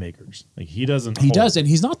throws haymakers. Like he doesn't. He hold. does, and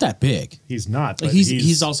he's not that big. He's not. Like But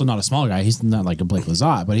he's also not a small guy. He's not like a Blake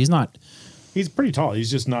Lizotte, but he's not. he's pretty tall. He's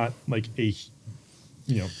just not like a.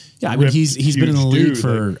 Yeah, I mean ripped, he's been in the huge league dude,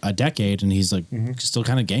 for like- a decade, and he's like still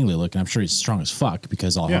kind of gangly looking. I'm sure he's strong as fuck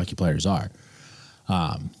because all Yeah. hockey players are.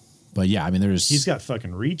 But yeah, I mean He's got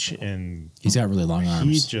fucking reach, and he's got really long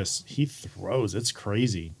arms. he throws. It's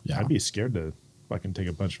crazy. Yeah. I'd be scared to fucking take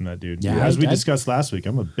a punch from that dude. Yeah, As we I'd- discussed last week,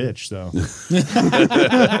 I'm a bitch. So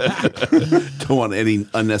Don't want any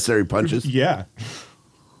unnecessary punches. yeah.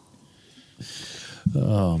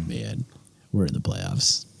 Oh man, we're in the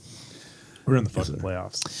playoffs. We're in the fucking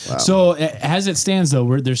playoffs. So as it stands,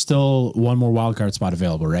 though, there's still one more wild card spot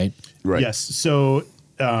available, right? Right. Yes. So,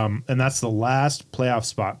 and that's the last playoff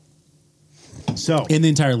spot. So, In the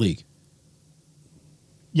entire league.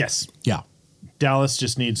 yes, Yeah, Dallas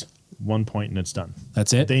just needs 1 point and it's done.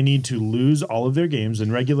 that's it. They need to lose all of their games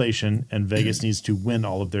in regulation, and Vegas needs to win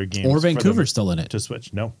all of their games. Or for them Vancouver's still in it. to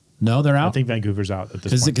switch. No, No, they're I out think Vancouver's out at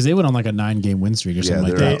this point. because they went on like a 9-game win streak or something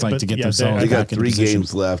like they're that, out. like But to get yeah, themselves They back got in 3 position.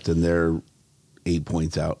 games left, and they're 8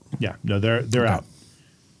 points out. Yeah, no, they're out.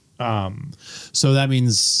 So that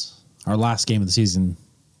means our last game of the season,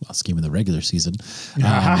 last game of the regular season,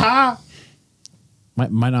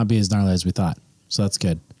 might not be as gnarly as we thought. So that's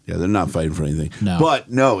good. Yeah, they're not fighting for anything. No. But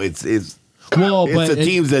no, it's Well, It's but the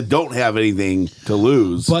teams that don't have anything to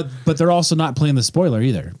lose. But they're also not playing the spoiler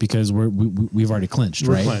either because we've already clinched,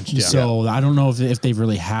 We're right? clinched, yeah. So I don't know if they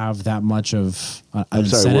really have that much of an I'm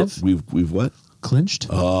sorry, incentive. we've what? Clinched.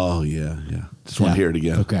 Oh yeah. Just want to hear it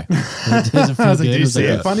again. Okay. It doesn't feel I was like, good. do you was say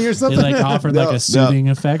like it funny or It something? like offered like a soothing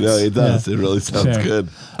effect. No, it does. Yeah. It really sounds Fair. good.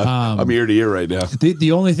 I'm ear to ear right now.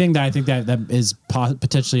 The only thing that I think that is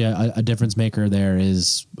potentially a difference maker there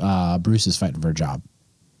is Bruce is fighting for a job.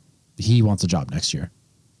 He wants a job next year.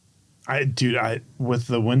 With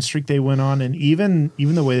the win streak they went on, and even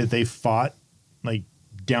the way that they fought, like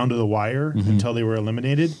down to the wire until they were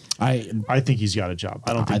eliminated, I think he's got a job.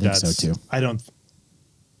 I don't think I think so too. I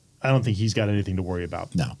don't think he's got anything to worry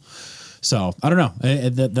about. No. So I don't know.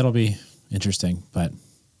 That'll be interesting, but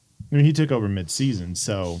I mean, he took over mid-season,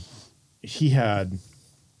 so he had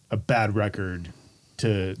a bad record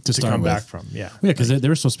to start come with. back from. Yeah, because they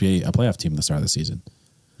were supposed to be a playoff team at the start of the season.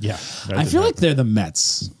 yeah. I feel like they're the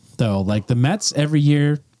Mets, though. Like the Mets every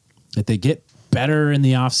year, that they get better in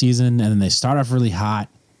the offseason and then they start off really hot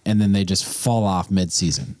and then they just fall off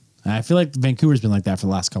mid-season. And I feel like Vancouver's been like that for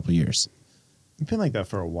the last couple of years. it's been like that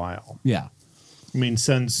for a while. Yeah. I mean,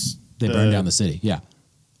 since They burned down the city. Yeah.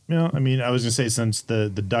 You know, I mean, I was gonna say since the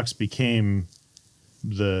Ducks became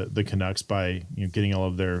the Canucks by getting all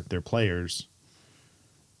of their players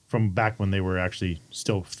from back when they were actually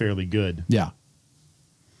still fairly good Yeah.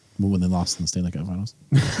 When they lost in the Stanley Cup Finals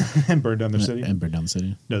and burned down their city. and burned down the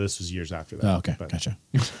city. No, this was years after that. Oh, okay. But Gotcha.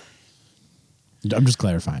 I'm just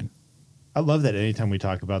clarifying. I love that anytime we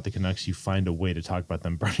talk about the Canucks, you find a way to talk about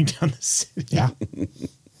them burning down the city. Yeah.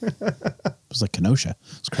 It was like Kenosha.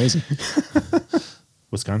 It's crazy.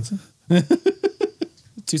 Wisconsin?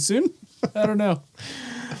 Too soon? I don't know.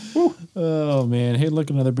 Oh, man. Hey, look,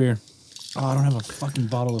 another beer. Oh, I don't have a fucking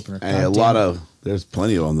bottle opener. Hey, there's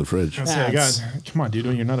plenty on the fridge. I say, guys, come on, dude.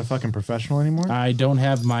 You're not a fucking professional anymore? I don't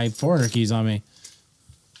have my foreigner keys on me.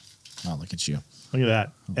 Oh, look at you. Look at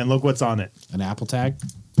that. And look what's on it. An Apple tag?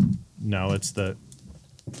 No, it's the...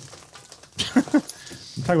 I'm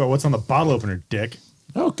talking about what's on the bottle opener, dick.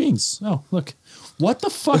 Oh, Kings. Oh, look. What the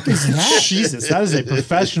fuck is that? Jesus, that is a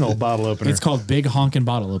professional bottle opener. It's called Big Honkin'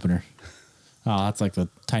 Bottle Opener. Oh, that's like the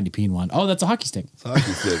tiny peen one. Oh, that's a hockey stick. Hockey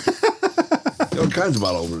stick. Got all kinds of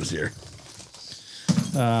bottle openers here.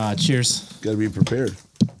 Cheers. Got to be prepared.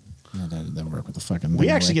 No, that didn't work with the fucking. We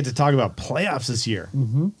actually get to talk about playoffs this year.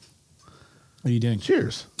 What are you doing?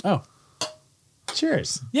 Cheers. Oh,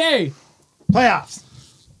 Cheers. yay! Playoffs.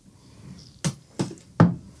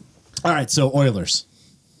 All right, so Oilers.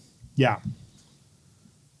 Yeah.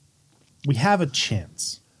 We have a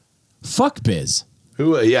chance. Fuck Biz.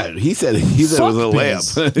 Who? Yeah, he said it was Fuck a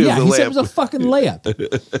Biz. layup. Yeah, he said it was a fucking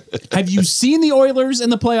layup. Have you seen the Oilers in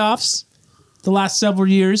the playoffs the last several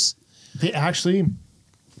years? They actually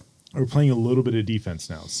are playing a little bit of defense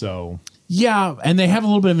now. So Yeah, and they have a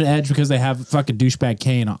little bit of an edge because they have fucking douchebag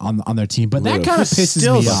Kane on their team, but that What a- kind of pisses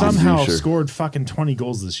still me off somehow Sure. scored fucking 20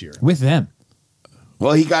 goals this year. with them.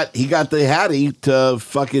 Well, he got the Hattie to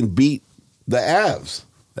fucking beat the Avs.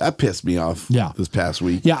 That pissed me off. Yeah. This past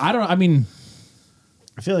week. Yeah, I mean,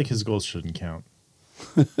 I feel like his goals shouldn't count.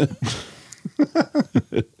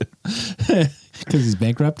 because he's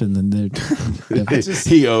bankrupt and then they're.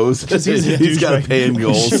 He owes. he's a He's got to douchebag. pay him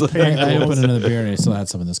goals. I opened another beer and I still had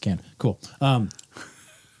some in this can. Cool.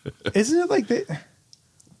 Isn't it like they...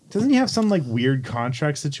 Doesn't he have some like weird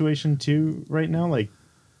contract situation too right now? Like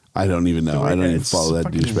I don't even know. I don't even it's follow that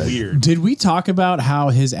fucking douchebag. Weird. Did we talk about how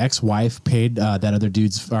his ex-wife paid that other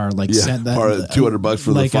dude's or like Yeah, sent that part of $200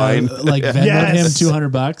 for the like, fine. like Venmoed Yes. him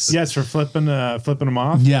 $200? Yes, for flipping them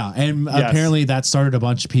off. Yeah, and apparently that started a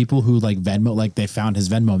bunch of people who like Venmo, like they found his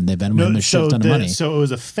Venmo and they Venmo him a shit ton of money. So it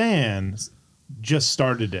was a fan just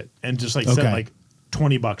started it and just like Okay. sent like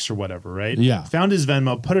 $20 or whatever, right? Yeah. Found his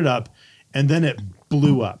Venmo, put it up, and then it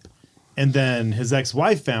blew up. And then his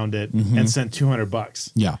ex-wife found it and sent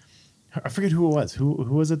 $200. Yeah, I forget who it was. Who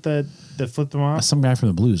was it that flipped them off? some guy from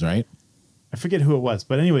the Blues, right? I forget who it was.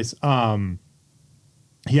 But anyways,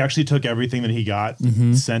 he actually took everything that he got,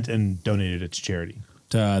 sent and donated it to charity.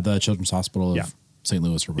 To the Children's Hospital of Yeah. St.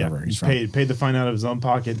 Louis or Yeah, wherever he he's from. paid the fine out of his own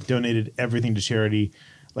pocket, donated everything to charity.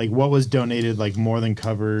 Like what was donated, like more than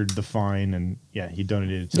covered the fine, and yeah, he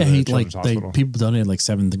donated it to Yeah, the he Children's like they, Hospital. people donated like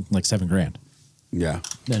 $7,000. Yeah.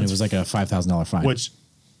 Then it was like a $5,000 fine. Which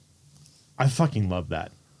I fucking love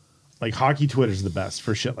that. Like hockey Twitter's the best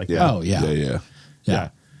for shit like Yeah. that. Oh, yeah. Yeah. Yeah.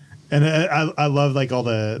 And I love like all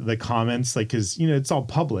the comments, like, cause it's all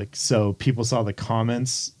public. So people saw the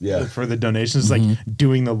comments for the donations, like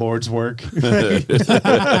doing the Lord's work,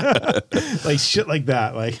 like shit like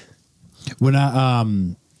that. Like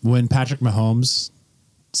when Patrick Mahomes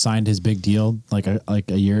signed his big deal like a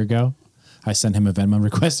year ago, I sent him a Venmo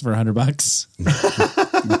request for $100.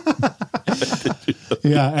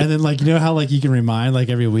 Yeah, and then like you know how like you can remind like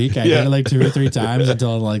every week. I did it like 2 or 3 times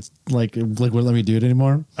until like wouldn't let me do it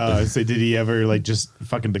anymore. So did he ever like just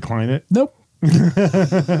fucking decline it? Nope.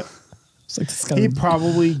 It's like, this He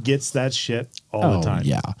probably gets that shit all the time.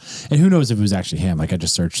 Yeah, and who knows if it was actually him? Like I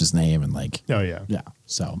just searched his name and like Oh yeah. yeah.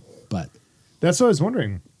 So, but That's what I was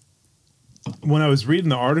wondering. When I was reading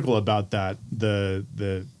the article about that, the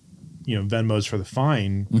Venmos for the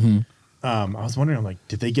fine, I was wondering, I'm like,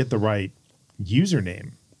 did they get the right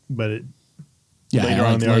username? But yeah, later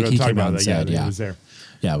on in the article talking about that, said, it was there.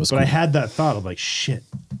 Yeah, it was. But cool. I had that thought of like, shit,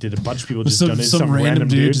 did a bunch of people just some donate some random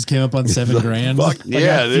dude just came up on $7,000. Fuck Like,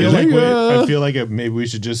 yeah, I feel like maybe we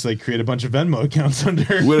should just like create a bunch of Venmo accounts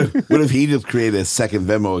under. What if he just created a second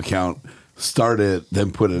Venmo account, started it,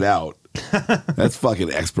 then put it out? That's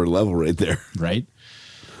fucking expert level right there. Right?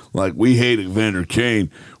 Like, we hate Evander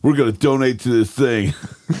Kane. We're going to donate to this thing.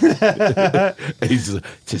 And he's just like,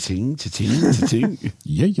 cha-ching, cha-ching, cha-ching.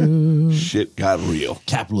 Yeah. Shit got real.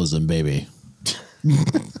 Capitalism, baby.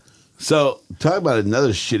 So, talk about another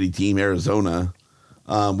shitty team, Arizona.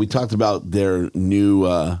 We talked about their new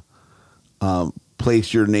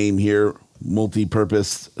place your name here,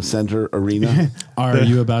 multi-purpose center arena. Are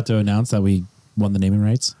you about to announce that we won the naming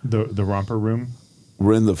rights? the romper room.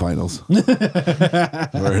 We're in the finals. We're in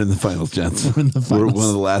the finals, gents. We're in the We're finals. one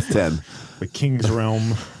of the last 10. The King's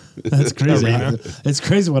Realm. That's crazy. Arena. It's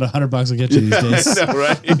crazy what $100 will get you these days. I know,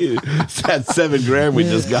 right? It's that $7,000 we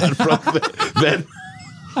just got from Ben.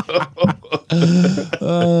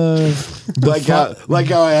 Like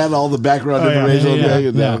how I had all the background information on there.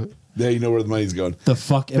 And now you know where the money's going. The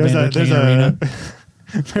fuck Evander Kane Arena.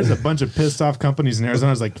 There's a bunch of pissed off companies in Arizona.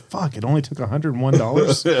 I was like, fuck, it only took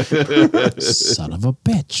 $101. Son of a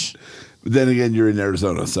bitch. But then again, you're in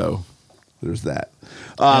Arizona, so there's that.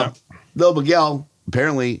 Though Miguel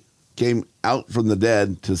apparently came out from the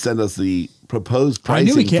dead to send us the proposed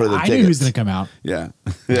pricing for the tickets. I knew he was going to come out. Yeah.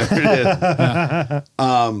 There it is.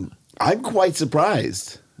 I'm quite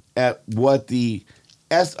surprised at what the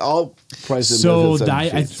all price. So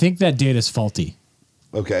I think that data is faulty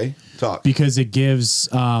Okay, talk. because it gives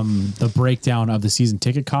the breakdown of the season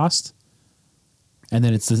ticket cost, and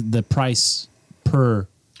then it's the price per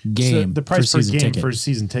game. So the price for per season game ticket. for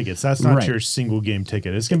season tickets. That's not Right. your single game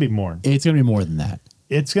ticket. It's going to be more. It's going to be more than that.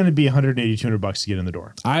 It's going to be $180, $200 to get in the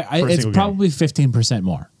door. for a It's single game. probably 15%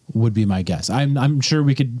 more would be my guess. I'm sure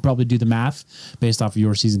we could probably do the math based off of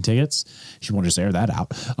your season tickets. If you want to just air that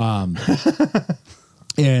out,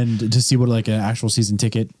 and to see what like an actual season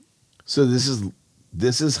ticket. So this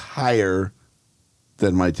is higher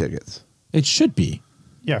than my tickets. It should be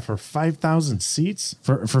Yeah, for 5,000 seats.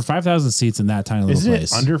 for 5,000 seats in that tiny little Isn't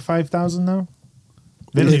place. it under 5,000 though?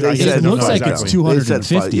 It looks like it's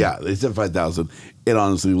 250. Yeah, they said 5,000. It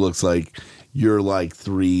honestly looks like you're like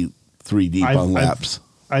three deep on laps.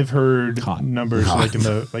 I've heard Hot. numbers like in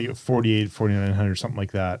the like 48, 4,900, something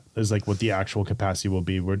like that is like what the actual capacity will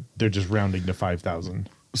be. Where they're just rounding to 5,000.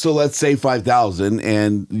 So let's say 5,000,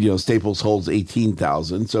 and Staples holds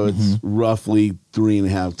 18,000, so it's roughly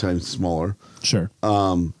 3.5 times smaller. Sure.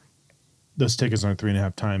 Those tickets aren't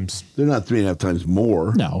 3.5 times. They're not 3.5 times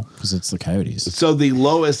more. No, because it's the Coyotes. So the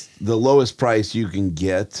lowest price you can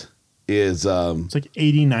get is It's like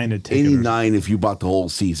 89 a ticket. 89 if you bought the whole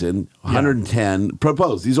season. 110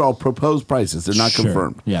 proposed. These are all proposed prices. They're not Sure.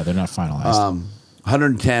 confirmed. Yeah, they're not finalized.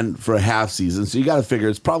 110 for a half season. So you got to figure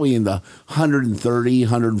it's probably in the 130,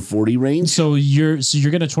 140 range. So you're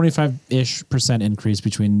getting a 25-ish% increase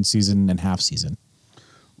between season and half season.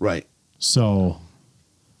 Right. So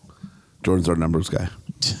Jordan's our numbers guy.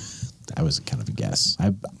 that was kind of a guess.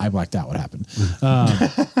 I blacked out what happened.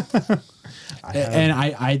 And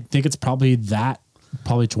I think it's probably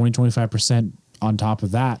 20-25% on top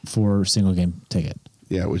of that for single game ticket.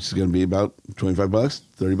 Yeah, which is going to be about $25,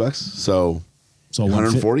 $30. So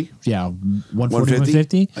 140? Yeah, 140,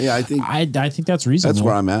 150? 150. Yeah, I think that's reasonable. that's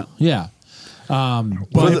where I'm at. Yeah. For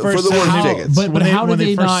the worst tickets. But when how when did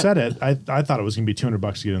they they first not? said it, I thought it was going to be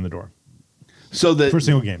 $200 to get in the door So the for a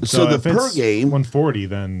single game. So the if per it's game, 140,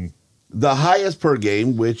 then the highest per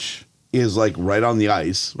game, which is like right on the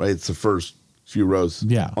ice, right? It's the first few rows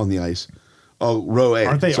on the ice. Oh, row A.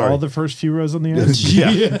 aren't they Sorry. all the first few rows on the ice?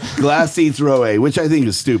 Yeah. Glass seats row A, which I think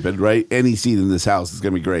is stupid, right? Any seat in this house is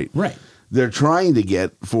going to be great. Right. They're trying to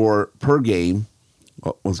get for per game,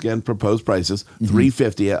 once again, proposed prices,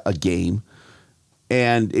 $350 a game.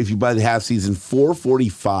 And if you buy the half season,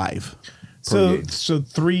 $445 per game. So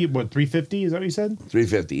 350 is that what you said?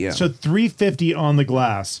 $350, yeah. So $350 on the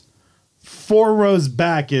glass. 4 rows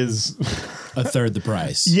back is a third the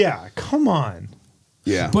price. Yeah, come on.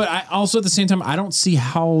 Yeah. But I also at the same time, I don't see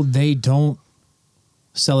how they don't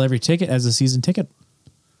sell every ticket as a season ticket.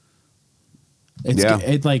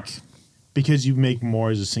 It's like Because you make more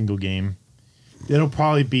as a single game. It'll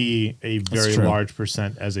probably be a very true. large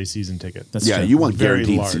percent as a season ticket. that's yeah, true. you want Very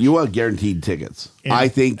guaranteed. large. You want guaranteed tickets. And- I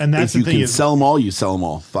think and that's if you the thing can is- sell them all, you sell them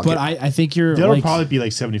all. Fuck But it. I think you're That'll like, probably be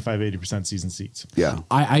like 75-80% season seats. yeah.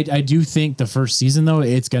 I do think the first season though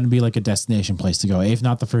it's going to be like a destination place to go, if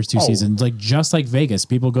not the first two Oh. seasons. Like just like Vegas,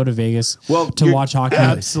 people go to Vegas to you're- watch hockey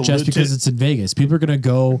absolute- just because it's in Vegas. People are going to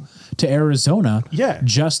go to Arizona, Yeah.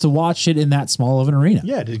 just to watch it in that small of an arena.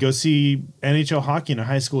 Yeah, to go see NHL hockey in a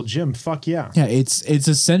high school gym. Fuck yeah. Yeah, it's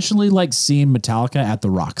essentially like seeing Metallica at the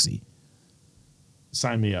Roxy.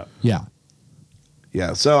 Sign me up. Yeah,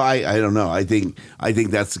 Yeah, so I don't know. I think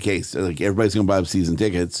that's the case. Like everybody's gonna buy up season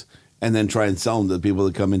tickets and then try and sell them to the people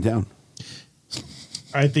that come in town.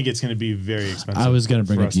 I think it's going to be very expensive. I was going to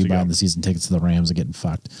bring for up us you to go. buying the season tickets to the Rams and getting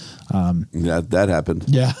fucked. That happened.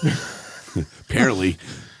 Yeah, Apparently,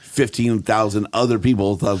 15,000 other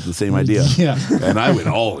people thought the same idea. Yeah. and I went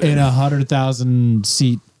all in. in 100,000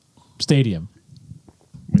 seat stadium.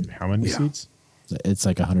 Wait, how many seats? It's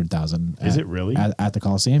like 100,000. Is it really? at the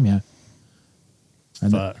Coliseum? Yeah.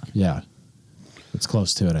 And Fuck. yeah, it's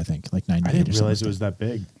close to it. I think like 98. I didn't or something realize like it was that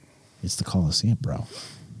big. that. It's the Coliseum, bro.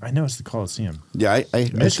 I know it's the Coliseum. Yeah, I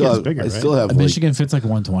still Michigan's have. bigger, I right? still have. Like, Michigan fits like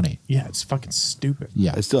 120. Yeah, it's fucking stupid.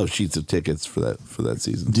 Yeah. I still have sheets of tickets for that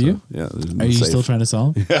season. Do you? Yeah. Are you still trying to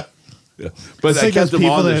sell them? Yeah. But It's I like kept those them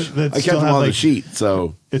people on. that I still kept them have, on the like- sheet,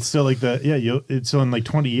 so It's still like it's still in like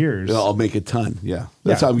 20 years. I'll make a ton. Yeah,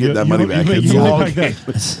 that's Yeah, how I'm getting you- that you- money you back. make- It's you all make okay. back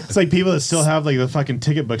that. It's like people that still have like the fucking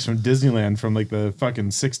ticket books from Disneyland from like the fucking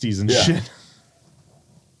 60s and Yeah. shit.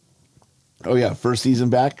 Oh yeah, first season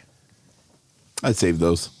back. I'd save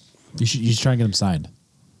those. You should try and get them signed.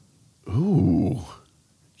 Ooh,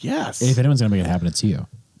 yes, If anyone's gonna make it happen, it's you.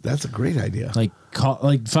 that's a great idea. Like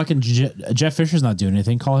fucking Jeff Fisher's not doing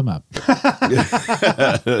anything. Call him up.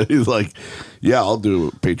 He's like, yeah, I'll do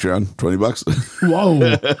Patreon, $20.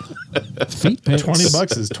 Whoa. Feet pics.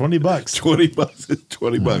 $20 is $20. $20 is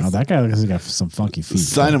 $20. Oh, that guy looks like he's got some funky feet.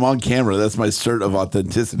 Sign him on camera. That's my cert of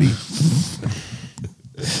authenticity.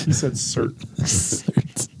 He said cert.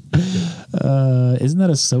 Isn't that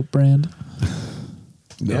a soap brand?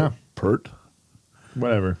 No, Yeah. Pert.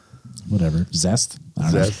 Whatever. Whatever. Zest? I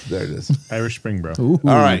don't know. There it is. Irish Spring, bro. Ooh,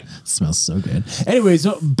 All right. Smells so good. Anyway,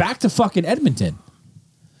 so back to fucking Edmonton.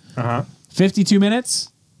 Uh-huh. 52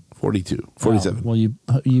 minutes? 42, 47. Well, you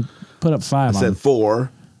put up 5 I on said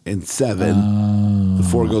 4 and 7. The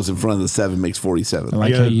 4 goes in front of the 7, makes 47. I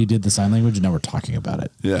like Yeah. how you did the sign language and now we're talking about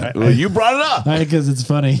it. Yeah. Well, you brought it up. Because it's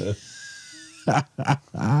funny. Dude,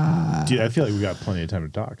 I feel like we got plenty of time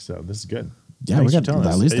to talk, so this is good. Yeah, Thanks we for got telling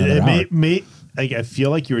at us. least another hour. Like, I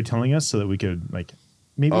feel like you were telling us so that we could, like,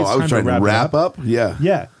 maybe Oh, it's I time was trying to it wrap up. Yeah.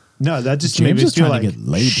 Yeah. No, that just James made me is feel trying to like, get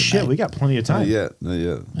laid shit, tonight. we got plenty of time. Not yet. Not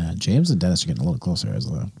yet. James and Dennis are getting a little closer as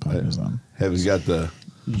the podcast goes on. Haven't got the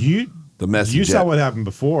The message You saw yet. what happened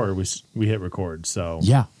before we hit record, so.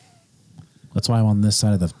 Yeah. That's why I'm on this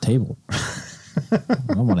side of the table. I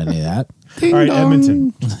don't want any of that. All right,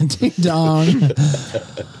 Edmonton. Ding dong.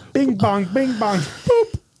 Bing bong, bing bong.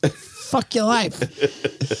 Fuck your life.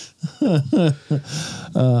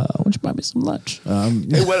 Why don't you buy me some lunch?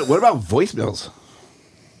 Hey, what about voicemails?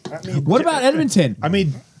 What about Edmonton? I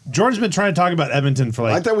mean, Jordan's been trying to talk about Edmonton for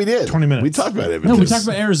like I thought we did. 20 minutes. We talked about it. No, we talked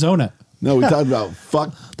about Arizona. No, we talked about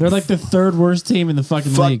fuck They're like the third worst team in the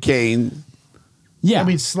fucking league. Kane. Yeah, I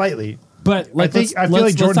mean, slightly. but I feel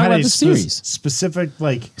like Jordan talk had about a the series. specific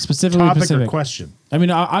Specifically topic Pacific. or question. I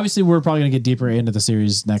mean, obviously, we're probably gonna get deeper into the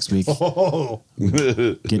series next week. Oh,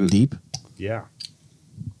 Getting deep. yeah.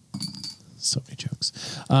 So many jokes.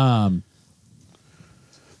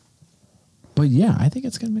 But yeah, I think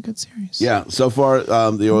it's gonna be a good series. Yeah, so far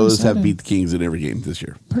the Oilers have excited. beat the Kings in every game this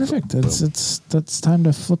year. Perfect. That's time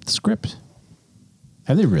to flip the script.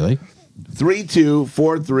 Have they really? 3-2,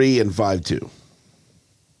 4-3, and 5-2.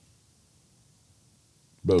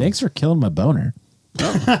 Boom. Thanks for killing my boner.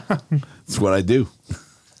 That's what I do.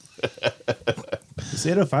 This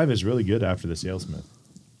 805 is really good after this AleSmith.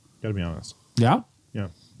 Gotta be honest. Yeah. Yeah.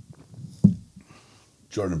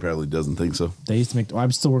 Jordan apparently doesn't think so. They used to make.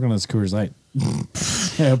 I'm still working on this Coors Light.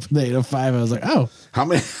 I opened the 805. I was like, oh, How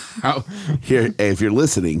many? Here, hey, if you're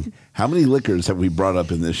listening, how many liquors have we brought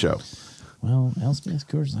up in this show? well, AleSmith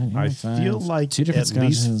Coors Light. I 805, feel like two different at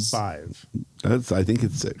least scotches. 5. I think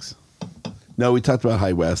it's 6. No, we talked about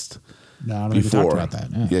High West No, I don't think we before. talked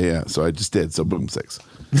about that. Yeah. Yeah. So I just did. So boom, 6.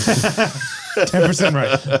 10%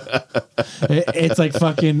 right. It's like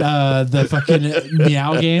fucking the fucking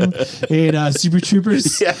meow game in Super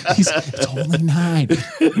Troopers. Yeah. It's only 9.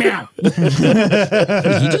 Meow. Did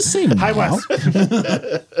he just say meow? Hi, Wes.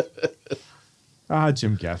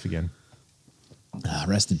 Jim Gaffigan.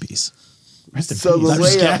 Rest in peace. Rest in So peace. the I'm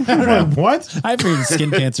just layup. What? I figured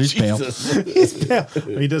skin cancer is pale. He's pale.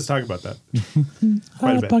 He does talk about that.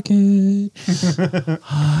 Quite a Hot bit. pocket.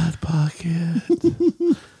 Hot pocket.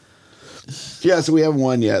 Yeah, so we haven't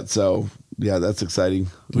won yet. So yeah, that's exciting.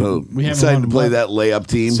 We haven't excited won to play what? that layup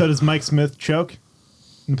team. So does Mike Smith choke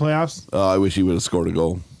in the playoffs? I wish he would have scored a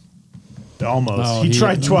goal. Almost. Oh, he he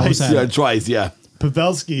tried twice. almost had Yeah, twice. Yeah,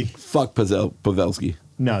 Pavelski. fuck Pavelski.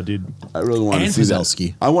 No, dude. I really want to And see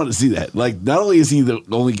Pavelski. that. I want to see that. Like, not only is he the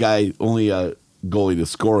only goalie to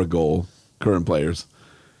score a goal, current players,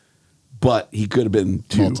 but he could have been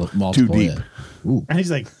too Multiple, deep. yeah. Ooh. And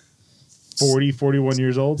he's like 40, 41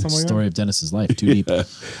 years old, something like Story of Dennis's life. Too deep. I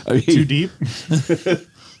mean,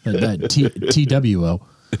 that. Too deep. TWO.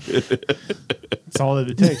 That's all that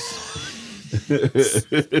it takes.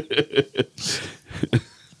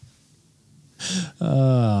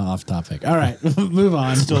 Off topic. All right, move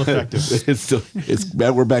on. Still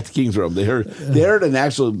effective. we're back to King's Room. They heard an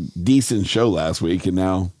actual decent show last week, and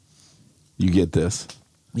now you get this.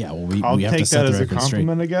 Yeah, well, I'll we have to take set that the as a record straight.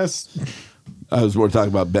 compliment, I guess. I was more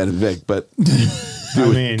talking about Ben and Vic, but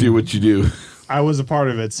mean- do what you do. I was a part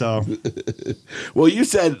of it, so Well, you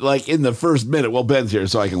said like in the first minute, well, Ben's here,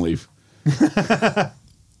 so I can leave. did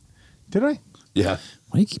I? Yeah,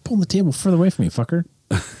 Why do you keep pulling the table further away from me, fucker?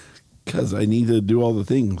 because I need to do all the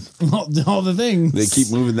things. All the things. They keep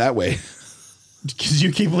moving that way. Because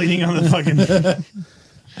you keep leaning on the fucking.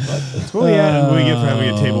 That's what we get for having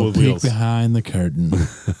a table with peek wheels. behind the curtain.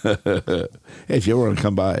 Hey, if you ever want to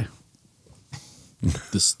come by The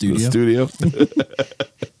the studio. studio,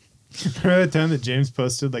 Remember that time that James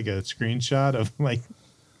posted like a screenshot of like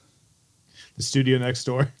the studio next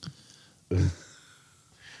door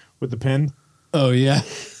with the pen? Oh yeah.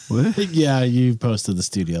 what? Yeah, you posted the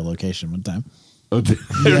studio location one time. Oh,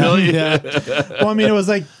 really? Yeah. Well, I mean, it was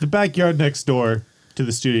like the backyard next door to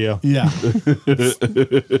the studio. Yeah.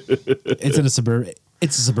 It's in a suburban.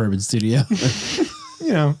 It's a suburban studio.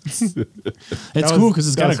 You know, It's was- cool because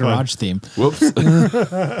it's that got a was fun. garage theme. Whoops,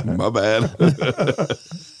 my bad.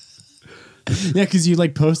 Yeah, because you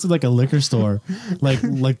like posted like a liquor store, like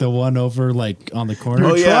the one over like on the corner.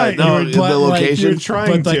 Oh, yeah, trying- no, you were- the But, like, location. you're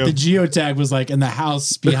trying But like to. the geotag was like in the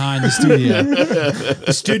house behind the studio.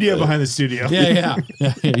 The studio behind the studio. Yeah.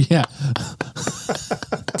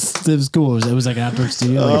 It was cool. It was like an outdoor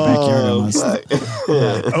studio, like a backyard almost.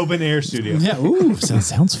 Open air studio. Yeah. Ooh,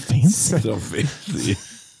 sounds fancy. So fancy.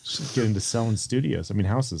 Should get into selling studios. I mean,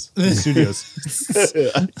 houses. Studios.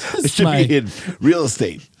 It should be in real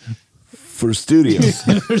estate for studios.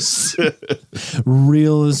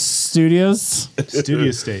 Real studios.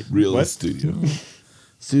 Studio state. Real What? studio.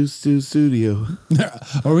 Studio.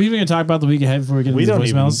 Are we even gonna talk about the week ahead before we get We into the don't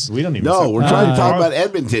even. voicemails? We don't even. No, say- we're trying to talk about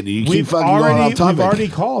Edmonton. You keep We've fucking going off already. topic. We've already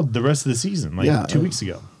called the rest of the season, like Yeah. 2 weeks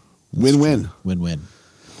ago. Win-win. Win-win.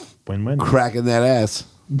 Win-win. Cracking that ass.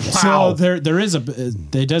 So there is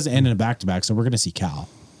it does end in a back-to-back, so we're gonna see Cal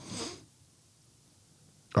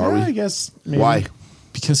Are Yeah, I we? guess. Maybe. Why?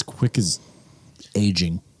 because Quick is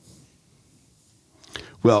aging.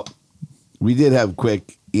 Well, we did have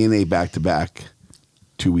Quick in a back-to-back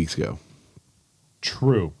 2 weeks ago.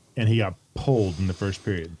 True. And he got pulled in the first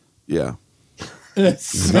period. Yeah.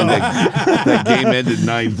 So, That game ended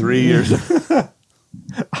 9-3 or something.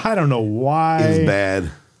 I don't know why. It's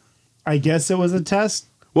bad. I guess it was a test.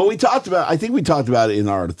 Well, I think we talked about it in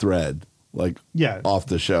our thread, like Yeah. off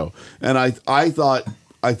the show. And I thought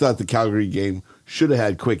the Calgary game should have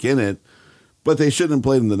had Quick in it, but they shouldn't have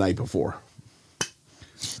played him the night before.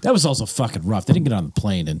 That was also fucking rough. They didn't get on the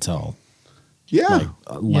plane until Yeah. like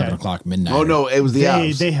 11 o'clock midnight. Oh no, it was the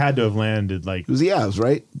Avs. They had to have landed like It was the Avs,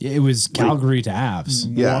 right? It was Calgary to Avs.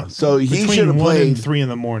 Yeah. So he between should have 1 played. and 3 in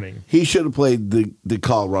the morning. He should have played the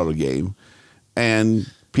Colorado game, and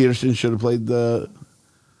Peterson should have played the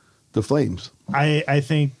Flames. I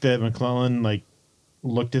think that McClellan like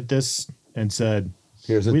looked at this and said,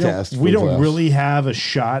 Here's a we test. don't, for we the don't playoffs." really have a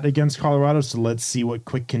shot against Colorado, so let's see what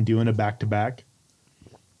Quick can do in a back-to-back.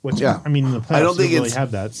 Which, Yeah. I mean, in the playoffs, I don't think we really it's-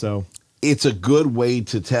 have that, so It's a good way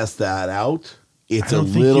to test that out. It's I a don't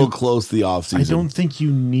think little you- close to the offseason. I don't think you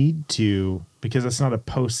need to because that's not a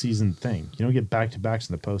postseason thing. You don't get back-to-backs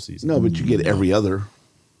in the postseason. No, but you get every other.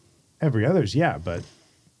 Every other's, yeah, but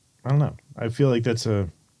I don't know. I feel like that's a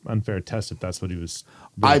unfair test if that's what he was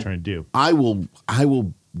really trying to do. I will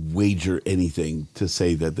wager anything to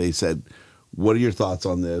say that they said what are your thoughts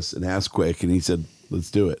on this? And asked Quick, and he said,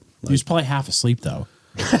 let's do it. He was probably half asleep though.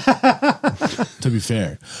 To be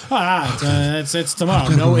fair, it's tomorrow.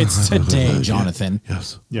 No, it's today, Jonathan.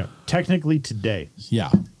 Yes. Yeah. Technically today.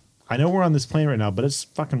 Yeah, I know we're on this plane right now, but it's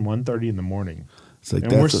fucking 1:30 in the morning. It's like,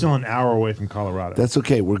 And we're still an hour away from Colorado. that's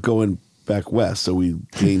okay. We're going back west, so we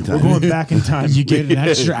gain time. We're going back in time. you get an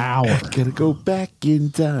extra hour. Gotta go back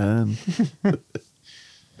in time.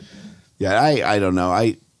 Yeah, I don't know.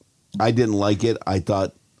 I didn't like it. I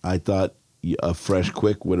thought a fresh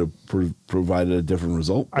Quick would have provided a different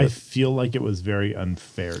result. I feel like it was very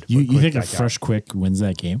unfair. To You put Quick think a back out. fresh Quick wins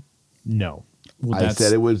that game? No. Well, I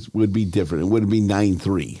said it would be different. It wouldn't be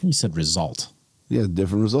 9-3. You said result. Yeah,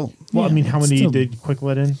 different result. Well, I Yeah, mean, how many still- did Quick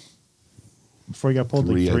let in before he got pulled?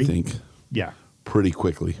 Three, Like 3? I think, Yeah. pretty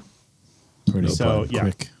quickly. Pretty So, yeah.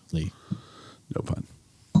 quickly. No pun.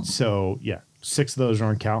 So, yeah. 6 of those are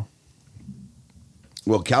on Cal.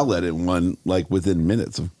 Well, Cal let in one like within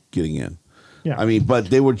minutes of getting in. Yeah. I mean, but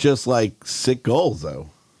they were just like sick goals though.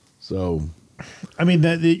 So I mean,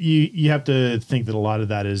 you have to think that a lot of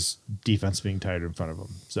that is defense being tired in front of them.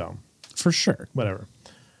 So, For sure. whatever.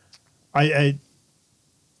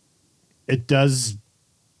 It does,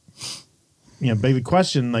 beg the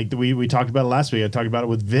question. Like we talked about it last week. I talked about it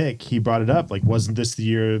with Vic. He brought it up. Like, wasn't this the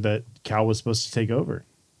year that Cal was supposed to take over?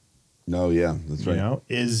 no, yeah, that's right. You know,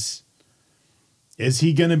 is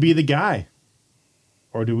he going to be the guy,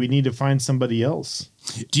 or do we need to find somebody else?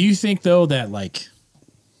 Do you think though that like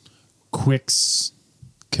Quick's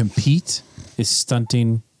compete is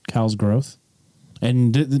stunting Cal's growth?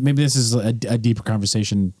 And maybe this is a deeper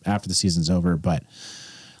conversation after the season's over, but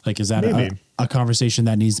like, is that Maybe. a conversation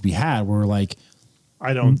that needs to be had where like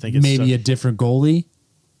I don't think it's maybe a different goalie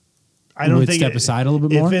I don't would think step aside a little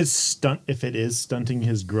bit more? If it is stunting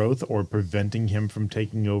his growth or preventing him from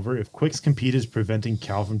taking over, if Quick's compete is preventing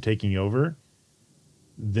Cal from taking over,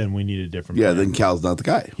 then we need a different Yeah, plan. then Cal's not the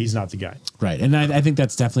guy. He's not the guy. Right. And I think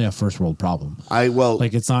that's definitely a first world problem.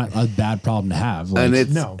 Like, it's not a bad problem to have. Like, and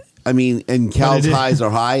it's no. I mean, and Cal's it is- highs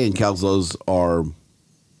are high and Cal's lows are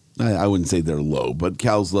I wouldn't say they're low, but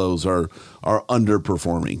Cal's lows are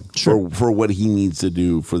underperforming for what he needs to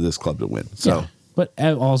do for this club to win. So yeah. But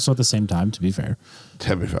also at the same time, to be fair,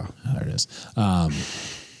 there there it is.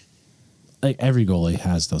 Like every goalie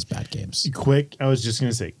has those bad games. Quick, I was just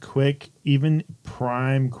going to say, Quick, even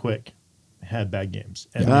prime Quick had bad games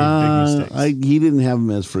and made big mistakes. he didn't have them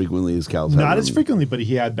as frequently as Cal's. Not had as them. frequently, but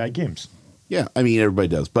he had bad games. Yeah, I mean everybody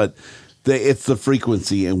does, but it's the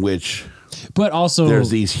frequency in which But also, there's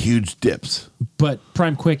these huge dips. but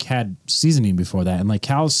Prime Quick had seasoning before that, and like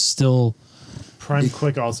Cal's still. Prime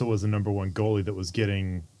Quick also was the number one goalie that was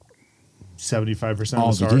getting 75% All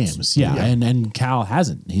of the starts. games, yeah. And Cal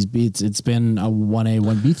hasn't. It's been a 1A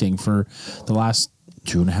 1B thing for the last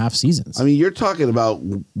 2.5 seasons. I mean, you're talking about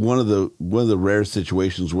one of the rare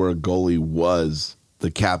situations where a goalie was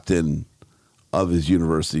the captain of his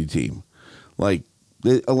university team. Like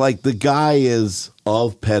the guy is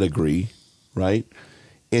of pedigree, right?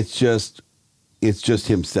 It's just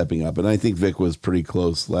him stepping up, and I think Vic was pretty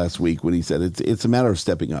close last week when he said it's a matter of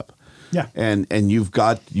stepping up. Yeah. And you've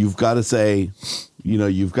got to say,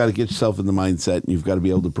 you've got to get yourself in the mindset, and you've got to be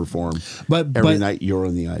able to perform. But every night you're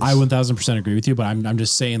on the ice. I 1000% agree with you, but I'm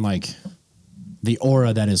just saying, like, the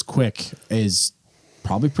aura that is Quick is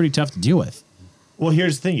probably pretty tough to deal with. Well,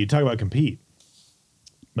 here's the thing. You talk about compete.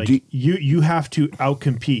 Like, Do- you have to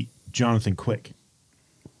outcompete Jonathan Quick.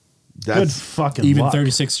 Good That's fucking Even luck.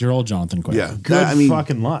 36-year-old Jonathan Quick. yeah. Good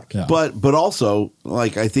fucking luck. Yeah. But also,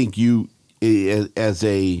 like, I think you as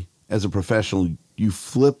a professional, you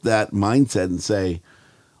flip that mindset and say,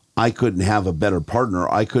 I couldn't have a better partner.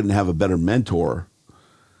 I couldn't have a better mentor.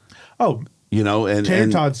 Oh, And Taylor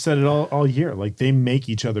Todd said it all year. Like, they make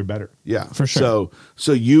each other better. yeah, For sure.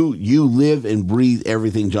 So you live and breathe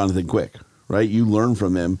everything Jonathan Quick, right? You learn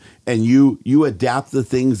from him, and you adapt the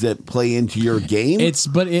things that play into your game. I think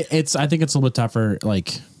it's a little bit tougher,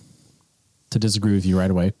 like, to disagree with you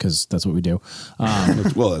right away, because that's what we do.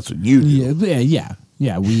 Well, that's what you do.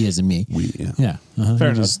 Yeah. We as in me. Yeah. Yeah. Uh-huh. Fair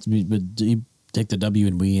You enough. but you take the W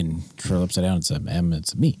and we and twirl upside down. It's a M.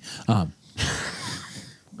 It's a me.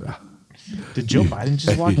 Did Joe Biden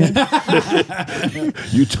just walk in?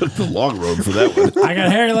 You took the long road for that one. I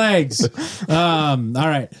got hairy legs. All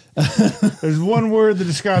right. There's one word that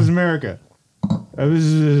describes America. I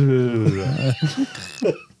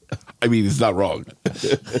mean, it's not wrong.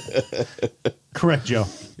 Correct, Joe.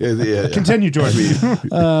 Yeah. Continue, George.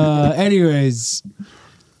 Anyways,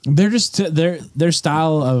 they're just their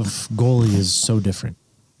style of goalie is so different,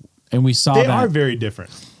 and we saw They that. are very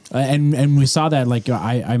different. And we saw that. Like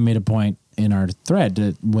I made a point in our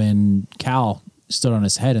thread when Cal stood on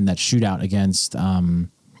his head in that shootout against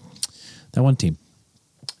that one team.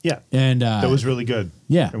 Yeah. And That was really good.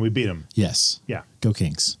 yeah. And we beat them. yes. Yeah. Go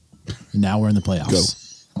Kings. Now we're in the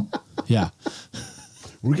playoffs. Yeah.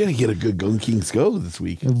 We're gonna get a good Go Kings go this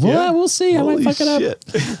week. Well, we'll see. I might Holy fuck it up. shit.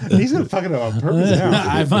 He's going to fuck it up on purpose now.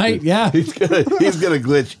 I might, yeah. He's gonna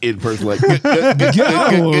glitch in person like Go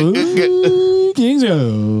Kings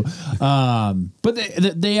go. But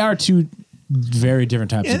they are two very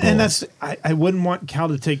different types of And goals. that's, I wouldn't want Cal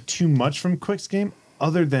to take too much from Quick's game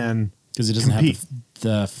other than because he doesn't compete. have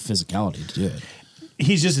the physicality to do it.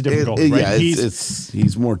 He's just a different goalie, right? yeah, He's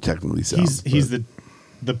he's more technically sound. he's the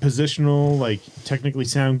positional, like technically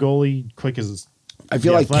sound goalie. Quick is. I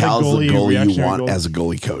feel the like athletic Cal's the goalie you reactionary want goalie. as a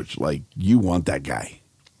goalie coach. Like you want that guy.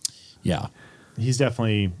 Yeah. He's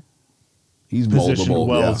definitely He's positioned moldable.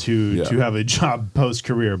 well yeah. to have a job post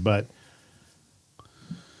career, but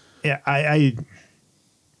yeah, I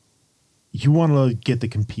you want to get the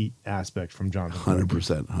compete aspect from Jonathan.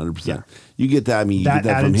 100%. Yeah. You get that. I mean, you That get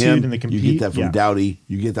that from attitude him. and the You compete, get that from yeah. Doughty.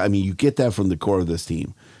 You get that. I mean, you get that from the core of this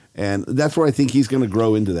team, and that's where I think he's going to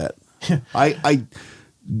grow into that. I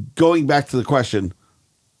going back to the question,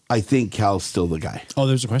 I think Cal's still the guy. Oh,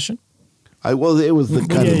 there's a question? Well, it was the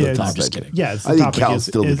kind of the yeah, topic. just kidding. Yeah, it's the I think topic. Cal's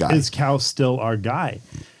still the guy. Is Cal still our guy?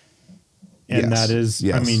 And Yes. that is, I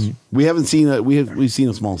Yes. mean, we haven't seen a we've seen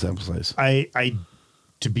a small sample size. I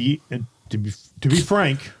to be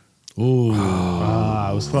frank, Ooh.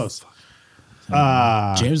 I was close.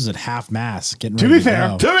 James is at half mast. Getting To ready be fair,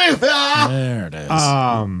 go. That There it is.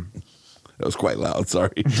 was quite loud.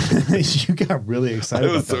 Sorry. you got really excited.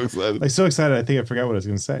 I was about so that. excited. Like so excited, I think I forgot what I was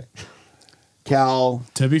going to say. Cal.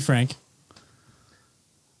 to be frank,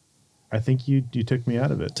 I think you took me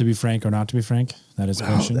out of it. to be frank or not to be frank, that is a Oh,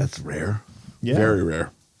 question. that's rare. Yeah. Very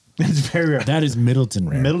rare. It's very rare. That is Middleton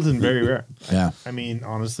rare. Middleton, very rare. Yeah. I mean,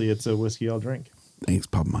 honestly, it's a whiskey I'll drink. Thanks,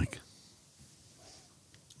 Pop Mike.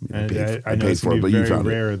 And paid- I I know paid it's for it, going to but be you very found it.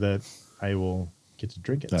 rare that I will get to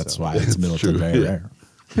drink it. That's so. why it's Middleton true. very rare.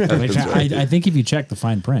 Which I think if you check the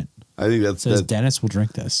fine print, I think it says Dennis will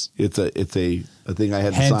drink this. it's a thing I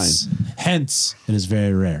had to Hence, it is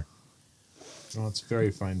very rare. Well, it's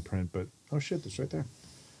very fine print, but oh shit, that's right there.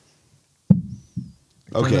 sign.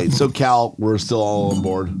 Okay, so Cal, we're still all on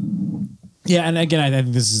board. Yeah, and again, I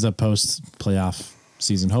think this is a post-playoff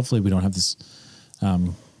season. Hopefully, we don't have this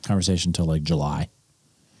conversation until like July.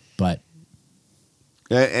 But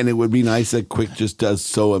And it would be nice that Quick just does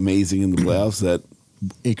so amazing in the playoffs that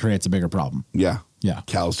it creates a bigger problem. yeah. Yeah.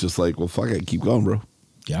 Cal's just like, well, fuck it, keep going, bro.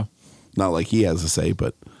 Yeah. Not like he has a say,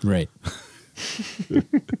 but Right.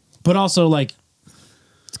 But also, like,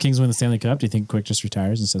 the Kings win the Stanley Cup. Do you think Quick just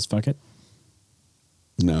retires and says, fuck it?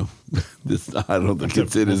 no. I don't think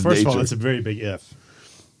it's in his First nature. of all, it's a very big if.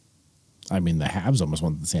 I mean, the Habs almost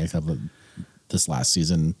won the Stanley Cup this last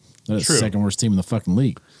season. They're the True. second worst team in the fucking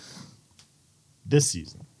league. This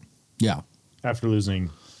season, Yeah. after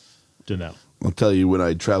losing Donnell. I'll tell you when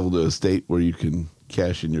I travel to a state where you can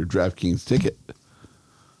cash in your DraftKings ticket.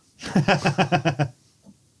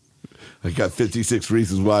 I got 56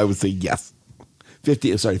 reasons why I would say yes.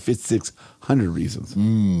 5,600 reasons.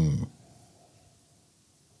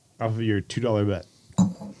 Off of your $2 bet.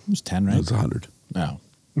 It was 10, right? That's 100. No.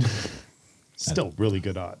 Still really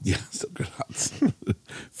good odds. Yeah, still good odds.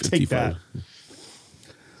 Take that. 55.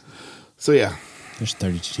 So yeah, There's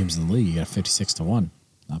 32 teams in the league. You got 56-1.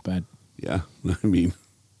 Not bad. yeah. I mean,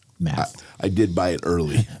 Math. I did buy it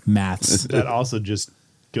early. Maths. That also just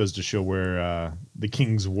goes to show where the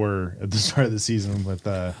Kings were at the start of the season with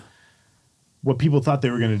what people thought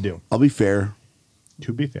they were going to do. I'll be fair.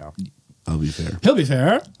 To be fair. I'll be fair. He'll be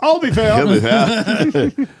fair. I'll be fair. I'll be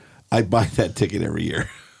fair. I buy that ticket every year.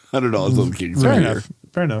 $100 on the Kings Fair every enough. year.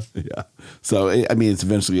 Fair enough. Yeah. So I mean, it's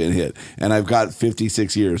eventually going to hit, and I've got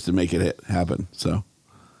 56 years to make it happen. So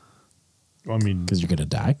I mean, Because you're going to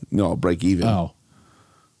die. no, I'll break even. Oh.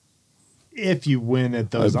 if you win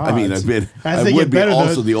at those odds. I mean, I've been. as I they would get be better,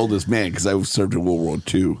 also the oldest man because I served in World War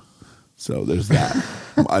II. So there's that.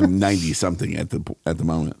 I'm 90 something at the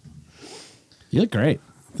moment. You look great.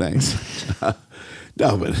 Thanks.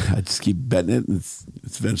 No, but I just keep betting it. And it's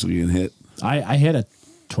eventually gonna hit. I hit a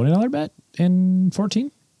 $20 bet in 14.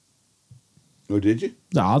 Oh, did you?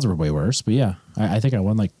 The odds were way worse, but yeah, I think I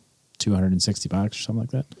won like $260 or something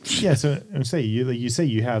like that. Yeah, so I'm saying you say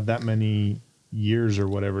you have that many years or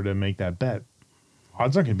whatever to make that bet.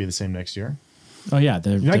 Odds aren't going to be the same next year. Oh yeah,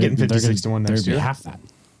 You're not getting 56 to 1 next They're year. half that.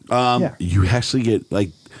 Yeah. You actually get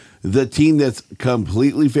like the team that's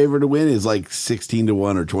completely favored to win is like 16 to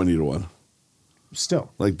 1 or 20 to 1.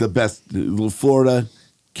 Still, Like the best, Florida,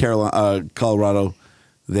 Carolina, Colorado,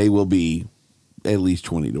 they will be at least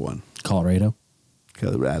 20-1. Colorado.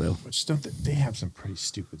 Which they have some pretty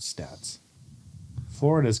stupid stats.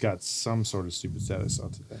 Florida's got some sort of stupid stat I saw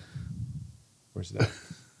today. Where's that?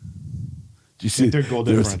 Do you see their goal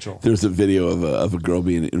differential? There's a video of a girl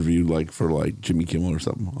being interviewed for Jimmy Kimmel or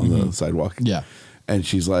something on the sidewalk. Yeah. And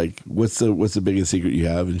she's like, "What's the biggest secret you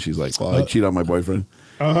have?" And she's like, "Well, I cheat on my boyfriend."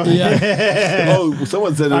 Yeah. Oh,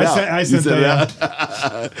 someone said it out. I sent that out.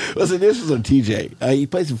 Listen, this was on TJ. He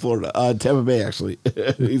plays in Florida, Tampa Bay, actually.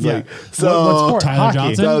 He's Yeah. like, so What sport? Tyler Hockey.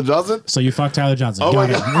 Johnson? Tyler Johnson. So you fuck Tyler Johnson. Oh my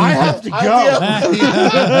Got god! it. I have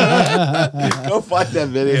to go. Go find that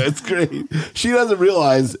video. It's great. She doesn't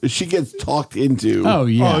realize she gets talked into. Oh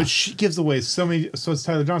yeah. Oh, she gives away so many. So it's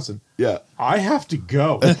Tyler Johnson. Yeah. I have to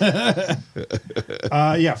go.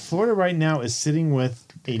 Yeah, Florida right now is sitting with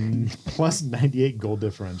a plus 98 goal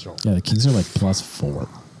differential. Yeah, the Kings are like +4.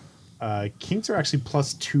 Kings are actually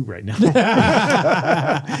 +2 right now.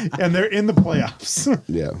 And they're in the playoffs.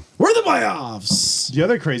 Yeah. We're in the playoffs. The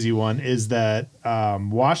other crazy one is that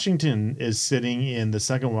Washington is sitting in the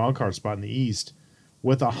second wild card spot in the East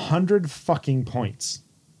with 100 fucking points.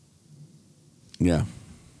 Yeah.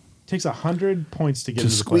 Takes 100 points to get To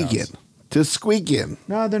into the squeak playoffs. in. To squeak in.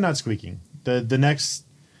 No, they're not squeaking. The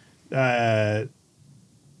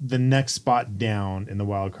next spot down in the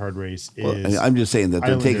wild card race is Well, I'm just saying that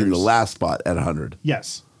they're taking the Islanders. last spot at 100.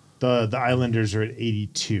 yes. The Islanders are at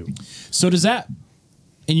 82. So does that,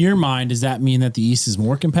 in your mind, does that mean that the East is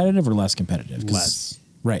more competitive or less competitive? 'Cause- Less.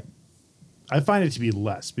 Right. I find it to be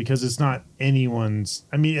less because it's not anyone's.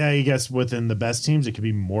 I mean, I guess within the best teams, it could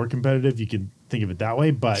be more competitive. You can think of it that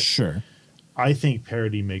way, but Sure. I think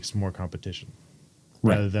parity makes more competition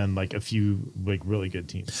Right. rather than like a few like really good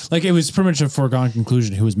teams. Like it was pretty much a foregone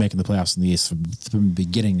conclusion who was making the playoffs in the East from the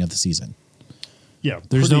beginning of the season. Yeah,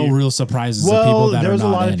 There's no real surprises of people Well, that there are was a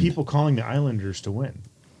not lot in. of people calling the Islanders to win,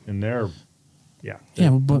 and they're Yeah,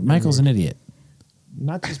 but Michael's an idiot.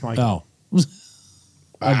 not just Michael. Oh.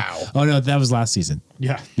 Wow. Oh no, that was last season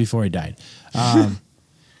Yeah, before he died. yeah.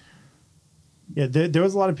 There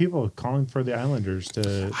was a lot of people calling for the Islanders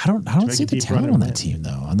to. I don't make see a the deep run talent and on win. that team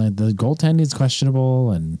though. And the goaltending is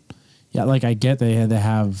questionable, and yeah, like I get they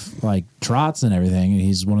have like Trotz and everything, and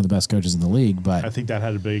he's one of the best coaches in the league. But I think that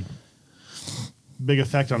had a big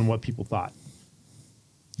effect on what people thought.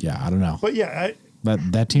 yeah, I don't know. But yeah,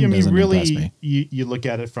 That team I mean, doesn't impress really, me. you look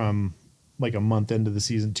at it from like a month into the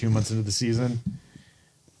season, 2 months into the season.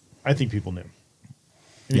 I think people knew.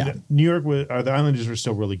 I mean, Yeah. New York the Islanders were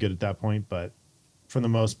still really good at that point, but for the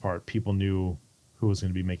most part, people knew who was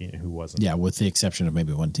going to be making it, and who wasn't. Yeah, with the exception of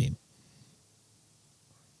maybe one team.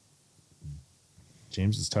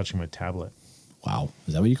 James is touching my tablet. Wow,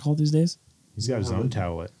 is that what you call it these days? He's got his own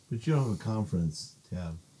tablet. But you don't have a conference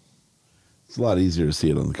tab. It's a lot easier to see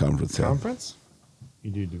it on the conference tab. Conference?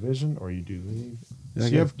 You do division or you do league? Yeah, So I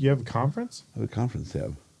you have a conference? I have a conference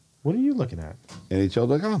tab. What are you looking at?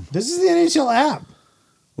 NHL.com. This is the NHL app.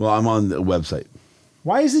 Well, I'm on the website.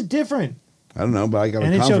 Why is it different? I don't know, but I got a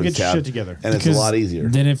NHL conference gets your tab. shit together. And it's a lot easier.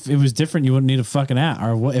 Then if it was different, you wouldn't need a fucking app.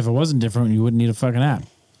 Or if it wasn't different, you wouldn't need a fucking app.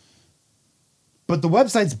 But the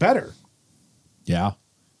website's better. Yeah,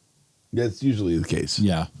 That's usually the case.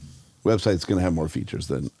 yeah. Website's going to have more features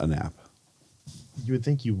than an app. You would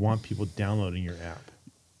think you want people downloading your app.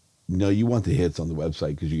 No, you want the hits on the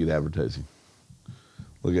website because you get advertising.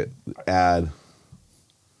 Look at ad.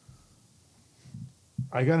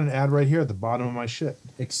 I got an ad right here at the bottom of my shit.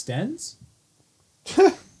 Extends?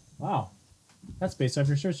 Wow, that's based off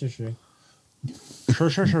your search history.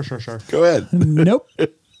 Sure. Go ahead. Nope.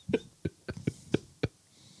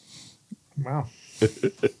 Wow.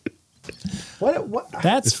 What?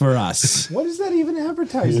 That's for us. What is that even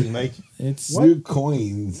advertising? Like, It's What? New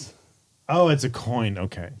coins. oh, it's a coin.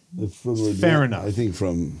 Okay. From the- Fair enough. I think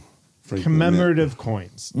from Commemorative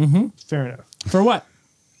coins. Mm-hmm. Fair enough. for what?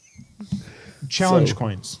 Challenge So-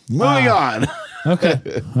 coins. Moving on.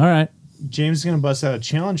 Okay, all right. James is going to bust out a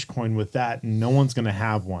challenge coin with that, and no one's going to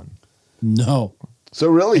have one. No, So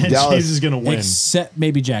really, And Dallas. James is going to win. except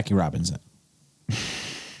maybe Jackie Robinson.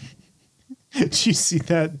 Did you see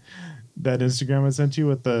that Instagram I sent you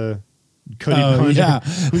with the Cody Oh, Bellinger? yeah.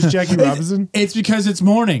 Who's Jackie Robinson? It's because it's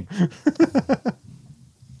morning.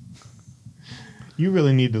 You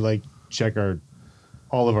really need to like check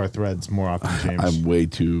all of our threads more often, James. I'm way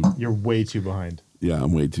too. You're way too behind. Yeah,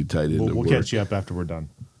 I'm way too tight into We'll work. catch you up after we're done.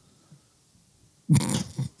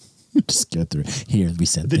 Just go through. Here, we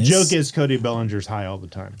said The this. joke is Cody Bellinger's high all the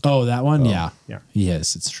time. Oh, that one? Yeah. yeah.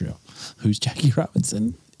 Yes, it's true. Who's Jackie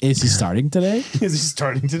Robinson? Is he starting today? Is he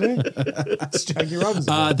starting today? It's Jackie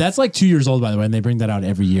Robinson. That's like 2 years old, by the way, and they bring that out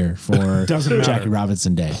every year for Doesn't matter. Jackie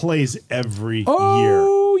Robinson Day. Plays every year.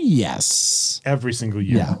 Oh, Yes. every single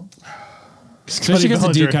year. Yeah. Especially because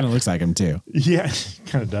the dude kind of looks like him too. Yeah,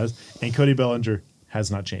 kind of does. And Cody Bellinger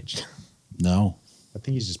has not changed. No. I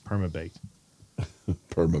think he's just perma-baked.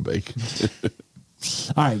 Permabake.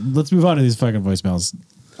 All right, let's move on to these fucking voicemails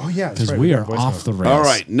Oh, yeah. because we are off the rails. All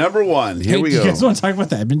right, number one. Here Hey, we you go. guys want to talk about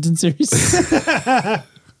the Edmonton series?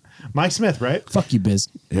 Mike Smith, right? Fuck you, Biz.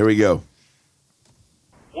 Here we go.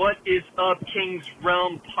 What is up, King's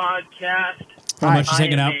Realm podcast? How much you I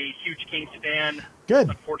taking am out? a huge Kings fan. Good.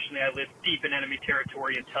 Unfortunately, I live deep in enemy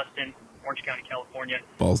territory in Tustin, Orange County, California.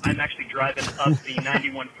 Balls deep. I'm actually driving up the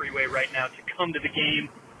 91 freeway right now to come to the game.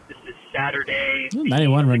 This is Saturday. Ooh,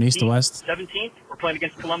 91 running east to 16th, west. 17th. We're playing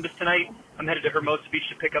against Columbus tonight. I'm headed to Hermosa Beach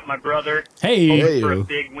to pick up my brother. Hey. Hoping for Hey-o. a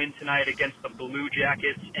big win tonight against the Blue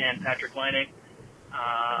Jackets and Patrick Laine.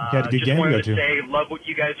 You had a good Just game to wanted go to to. say, love what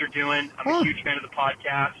you guys are doing. I'm a huge fan of the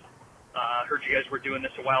podcast. Heard you guys were doing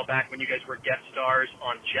this a while back when you guys were guest stars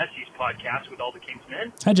on Jesse's podcast with all the King's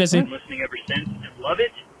men. Hi, Jesse. Been listening ever since and love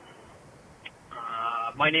it.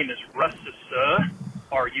 My name is Russus,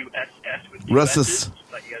 R-U-S-S with two Russus. S's.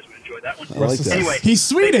 Thought you guys would enjoy that one. I like that. Anyway, He's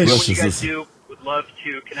Swedish. thanks for what you guys Russus. do. Would love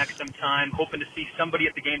to connect sometime. Hoping to see somebody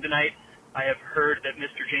at the game tonight. I have heard that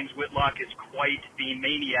Mr. James Whitlock is quite the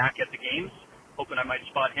maniac at the games. Hoping I might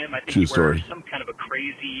spot him. I think True he wears story. some kind of a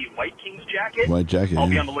crazy White Kings jacket. White jacket, I'll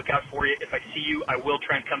be yeah. on the lookout for you. If I see you, I will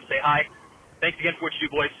try and come say hi. Thanks again for what you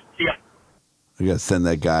do, boys. See ya. We got to send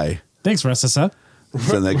that guy. Thanks, Russessa.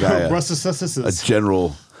 Send that guy a Russus.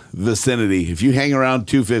 general vicinity. If you hang around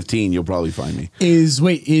 215, you'll probably find me.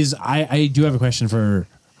 I do have a question for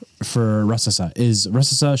Russessa. Is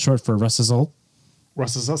Russessa short for Russessel?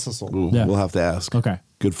 Russus. Ooh, Yeah. We'll have to ask. Okay.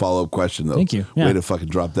 Good follow-up question, though. Thank you. Way Yeah. to fucking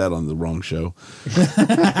drop that on the wrong show.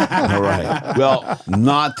 All right. Well,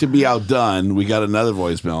 not to be outdone, we got another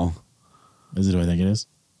voicemail Is it what I think it is?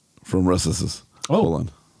 from Russ's. Oh. Hold on.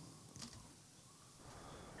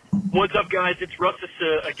 What's up, guys? It's Russus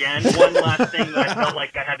again. One last thing that I felt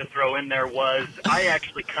like I had to throw in there was I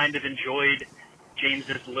actually kind of enjoyed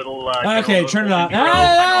James's little. Okay, turn it off.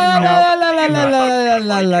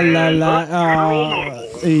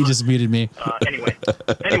 Oh. He just muted me. Anyway,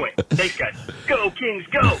 thanks, guys. Go Kings,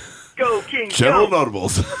 go! Go Kings, General go!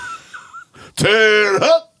 notables. Tear it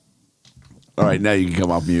up. All right, now you can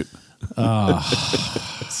come off mute.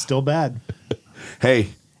 Still bad. Hey,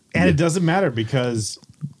 And it doesn't matter because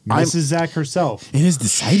Mrs. Zach herself It is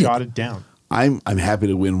decided. shot it down. I'm happy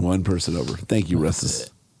to win one person over. Thank you,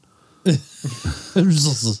 Russ's.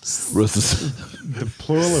 Russ's. The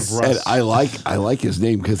plural of And Russ. I like his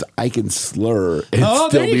name because I can slur and Oh,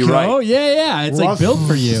 still there be you go. right. Yeah. It's like Russ- built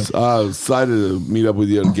for you. Excited to meet up with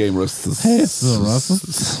you on game, Russ's. Remember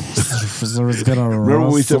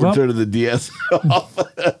when we said return to the DS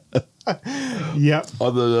Yep.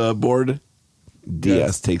 on the board?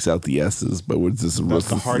 DS takes out the S's, but what's this? That's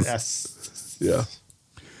the Russ's? hard S. Yeah.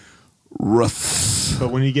 Russ. But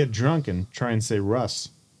when you get drunk and try and say Russ,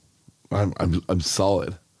 I'm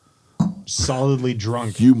solid. solidly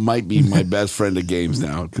drunk. You might be my best friend at games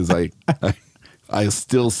now because I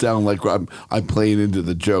still sound like I'm playing into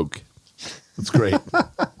the joke. It's great.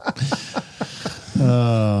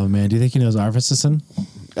 Oh man, do you think he knows Arvidsson?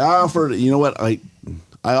 I offered. You know what? I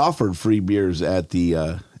offered free beers at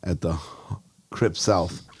the Crip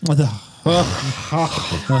South. What the?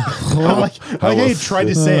 I like how you tried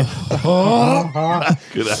to say it. I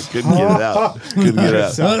couldn't get it out. Couldn't get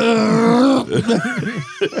it out.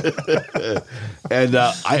 And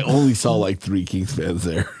I only saw like 3 Kings fans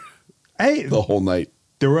there Hey, the whole night.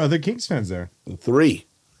 there were other Kings fans there. 3.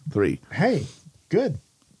 Hey, good.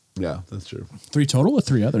 Yeah, that's true. 3 total or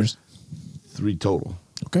 3 others? 3 total.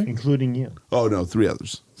 Okay, Including you. Oh no, 3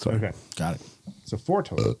 others. Sorry. Okay. got it. So 4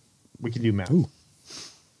 total. We can do math.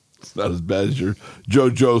 It's not as bad as your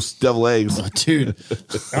JoJo's devil eggs. Dude,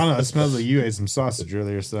 I don't know. It smells like you ate some sausage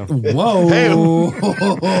earlier, so. whoa!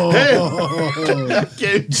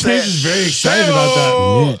 James is very excited about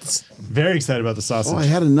that. It's Very excited about the sausage. Oh, I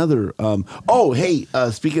had another. Hey,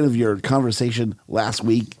 speaking of your conversation last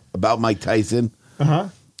week about Mike Tyson,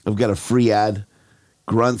 I've got a free ad.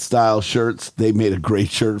 Grunt style shirts. They made a great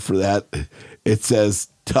shirt for that. It says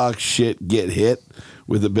 "Talk shit, get hit"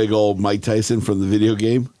 with a big old Mike Tyson from the video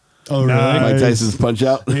game. oh really? Nice. Mike Tyson's Punch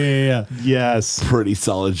Out. Yeah. Yes. Pretty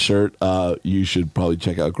solid shirt. You should probably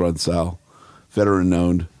check out Grunt Style. Veteran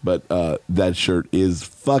owned, but that shirt is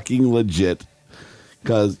fucking legit.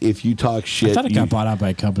 Because if you talk I shit, thought it got bought out by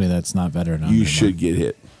a company that's not veteran. you should get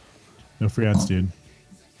hit. No free ads, dude.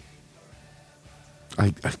 I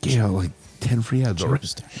gave out like 10 free ads already.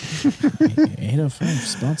 805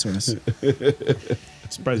 sponsor us.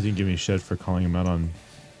 Surprised you didn't give me shit for calling him out on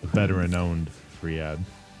the veteran owned free ad.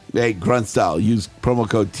 Hey, Grunt Style, use promo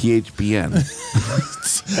code THPN.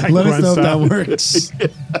 Let us know if that works.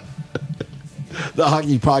 The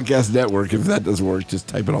Hockey Podcast Network. If that doesn't work, just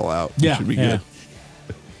type it all out. It Yeah, should be yeah.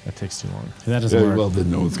 good. That takes too long. That doesn't Yeah, work. well, then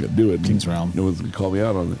no one's going to do it. King's Realm. No one's going to call me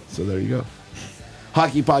out on it. So there you go.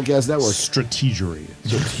 Hockey Podcast Network. Strategery.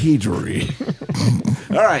 Strategery.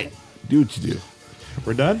 All right. Do what you do.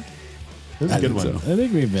 We're done? This is a good one. think I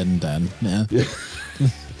think we've been done. Yeah.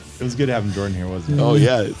 It was good having Jordan here, wasn't it? Oh,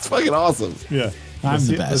 yeah. It's fucking awesome. Yeah. I'm Let's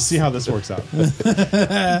the see, best. Let's see how this works out. I'm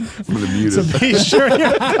going to mute So it. be sure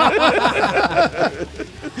you're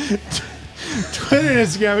Twitter and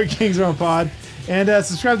Instagram at Kings Realm Pod. And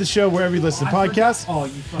subscribe to the show wherever you listen to podcasts. Oh,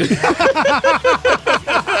 you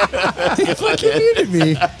fucking Muted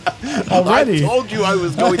me. Already. I told you I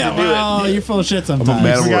was going to do Oh, it. you're full of shit sometimes. I'm a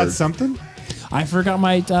man You of forgot word. something? I forgot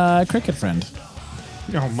my cricket friend.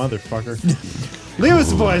 Oh, motherfucker. Leave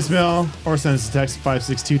us a voicemail or send us a text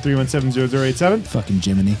 562-317-0087 Fucking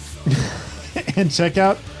Jiminy. and check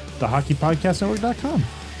out thehockeypodcastnetwork.com.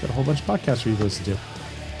 Got a whole bunch of podcasts for you to listen to.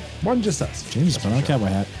 More than just us. James, put on a cowboy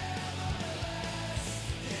hat.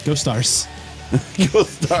 Go Stars. Go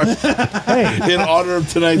Stars. In honor of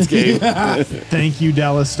tonight's game. Thank you,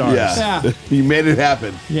 Dallas Stars. Yeah. Yeah. You made it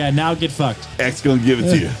happen. Yeah, now get fucked. X going to give it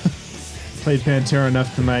to you. Played Pantera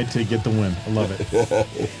enough tonight to get the win. I love it.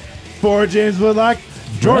 For James Woodlock,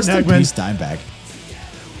 Jordan Rest in Heckman, peace, Dimebag.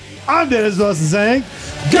 I'm Dennis Wilson saying,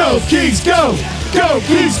 Go Kings, go! Go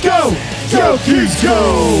Kings, go! Go Kings,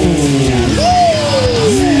 go!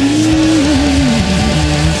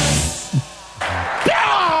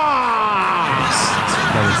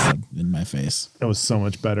 That was in my face. That was so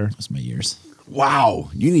much better. That was my ears. Wow.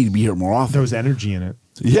 You need to be here more often. There was energy in it.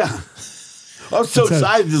 Yeah. I'm so It's a-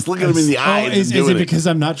 excited just looking him in the eyes. and Is doing it because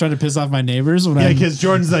I'm not trying to piss off my neighbors? When Yeah, I'm, because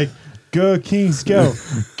Jordan's like, Go Kings, go!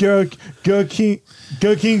 Go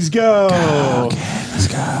Kings, go!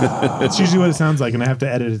 That's usually what it sounds like, and I have to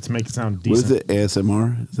edit it to make it sound What is decent. it?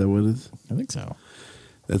 ASMR? Is that what it is? I think so.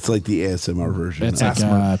 That's like the ASMR version. It's like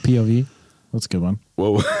POV. That's a good one.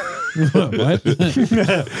 Whoa. What?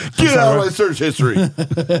 Get out of my search history.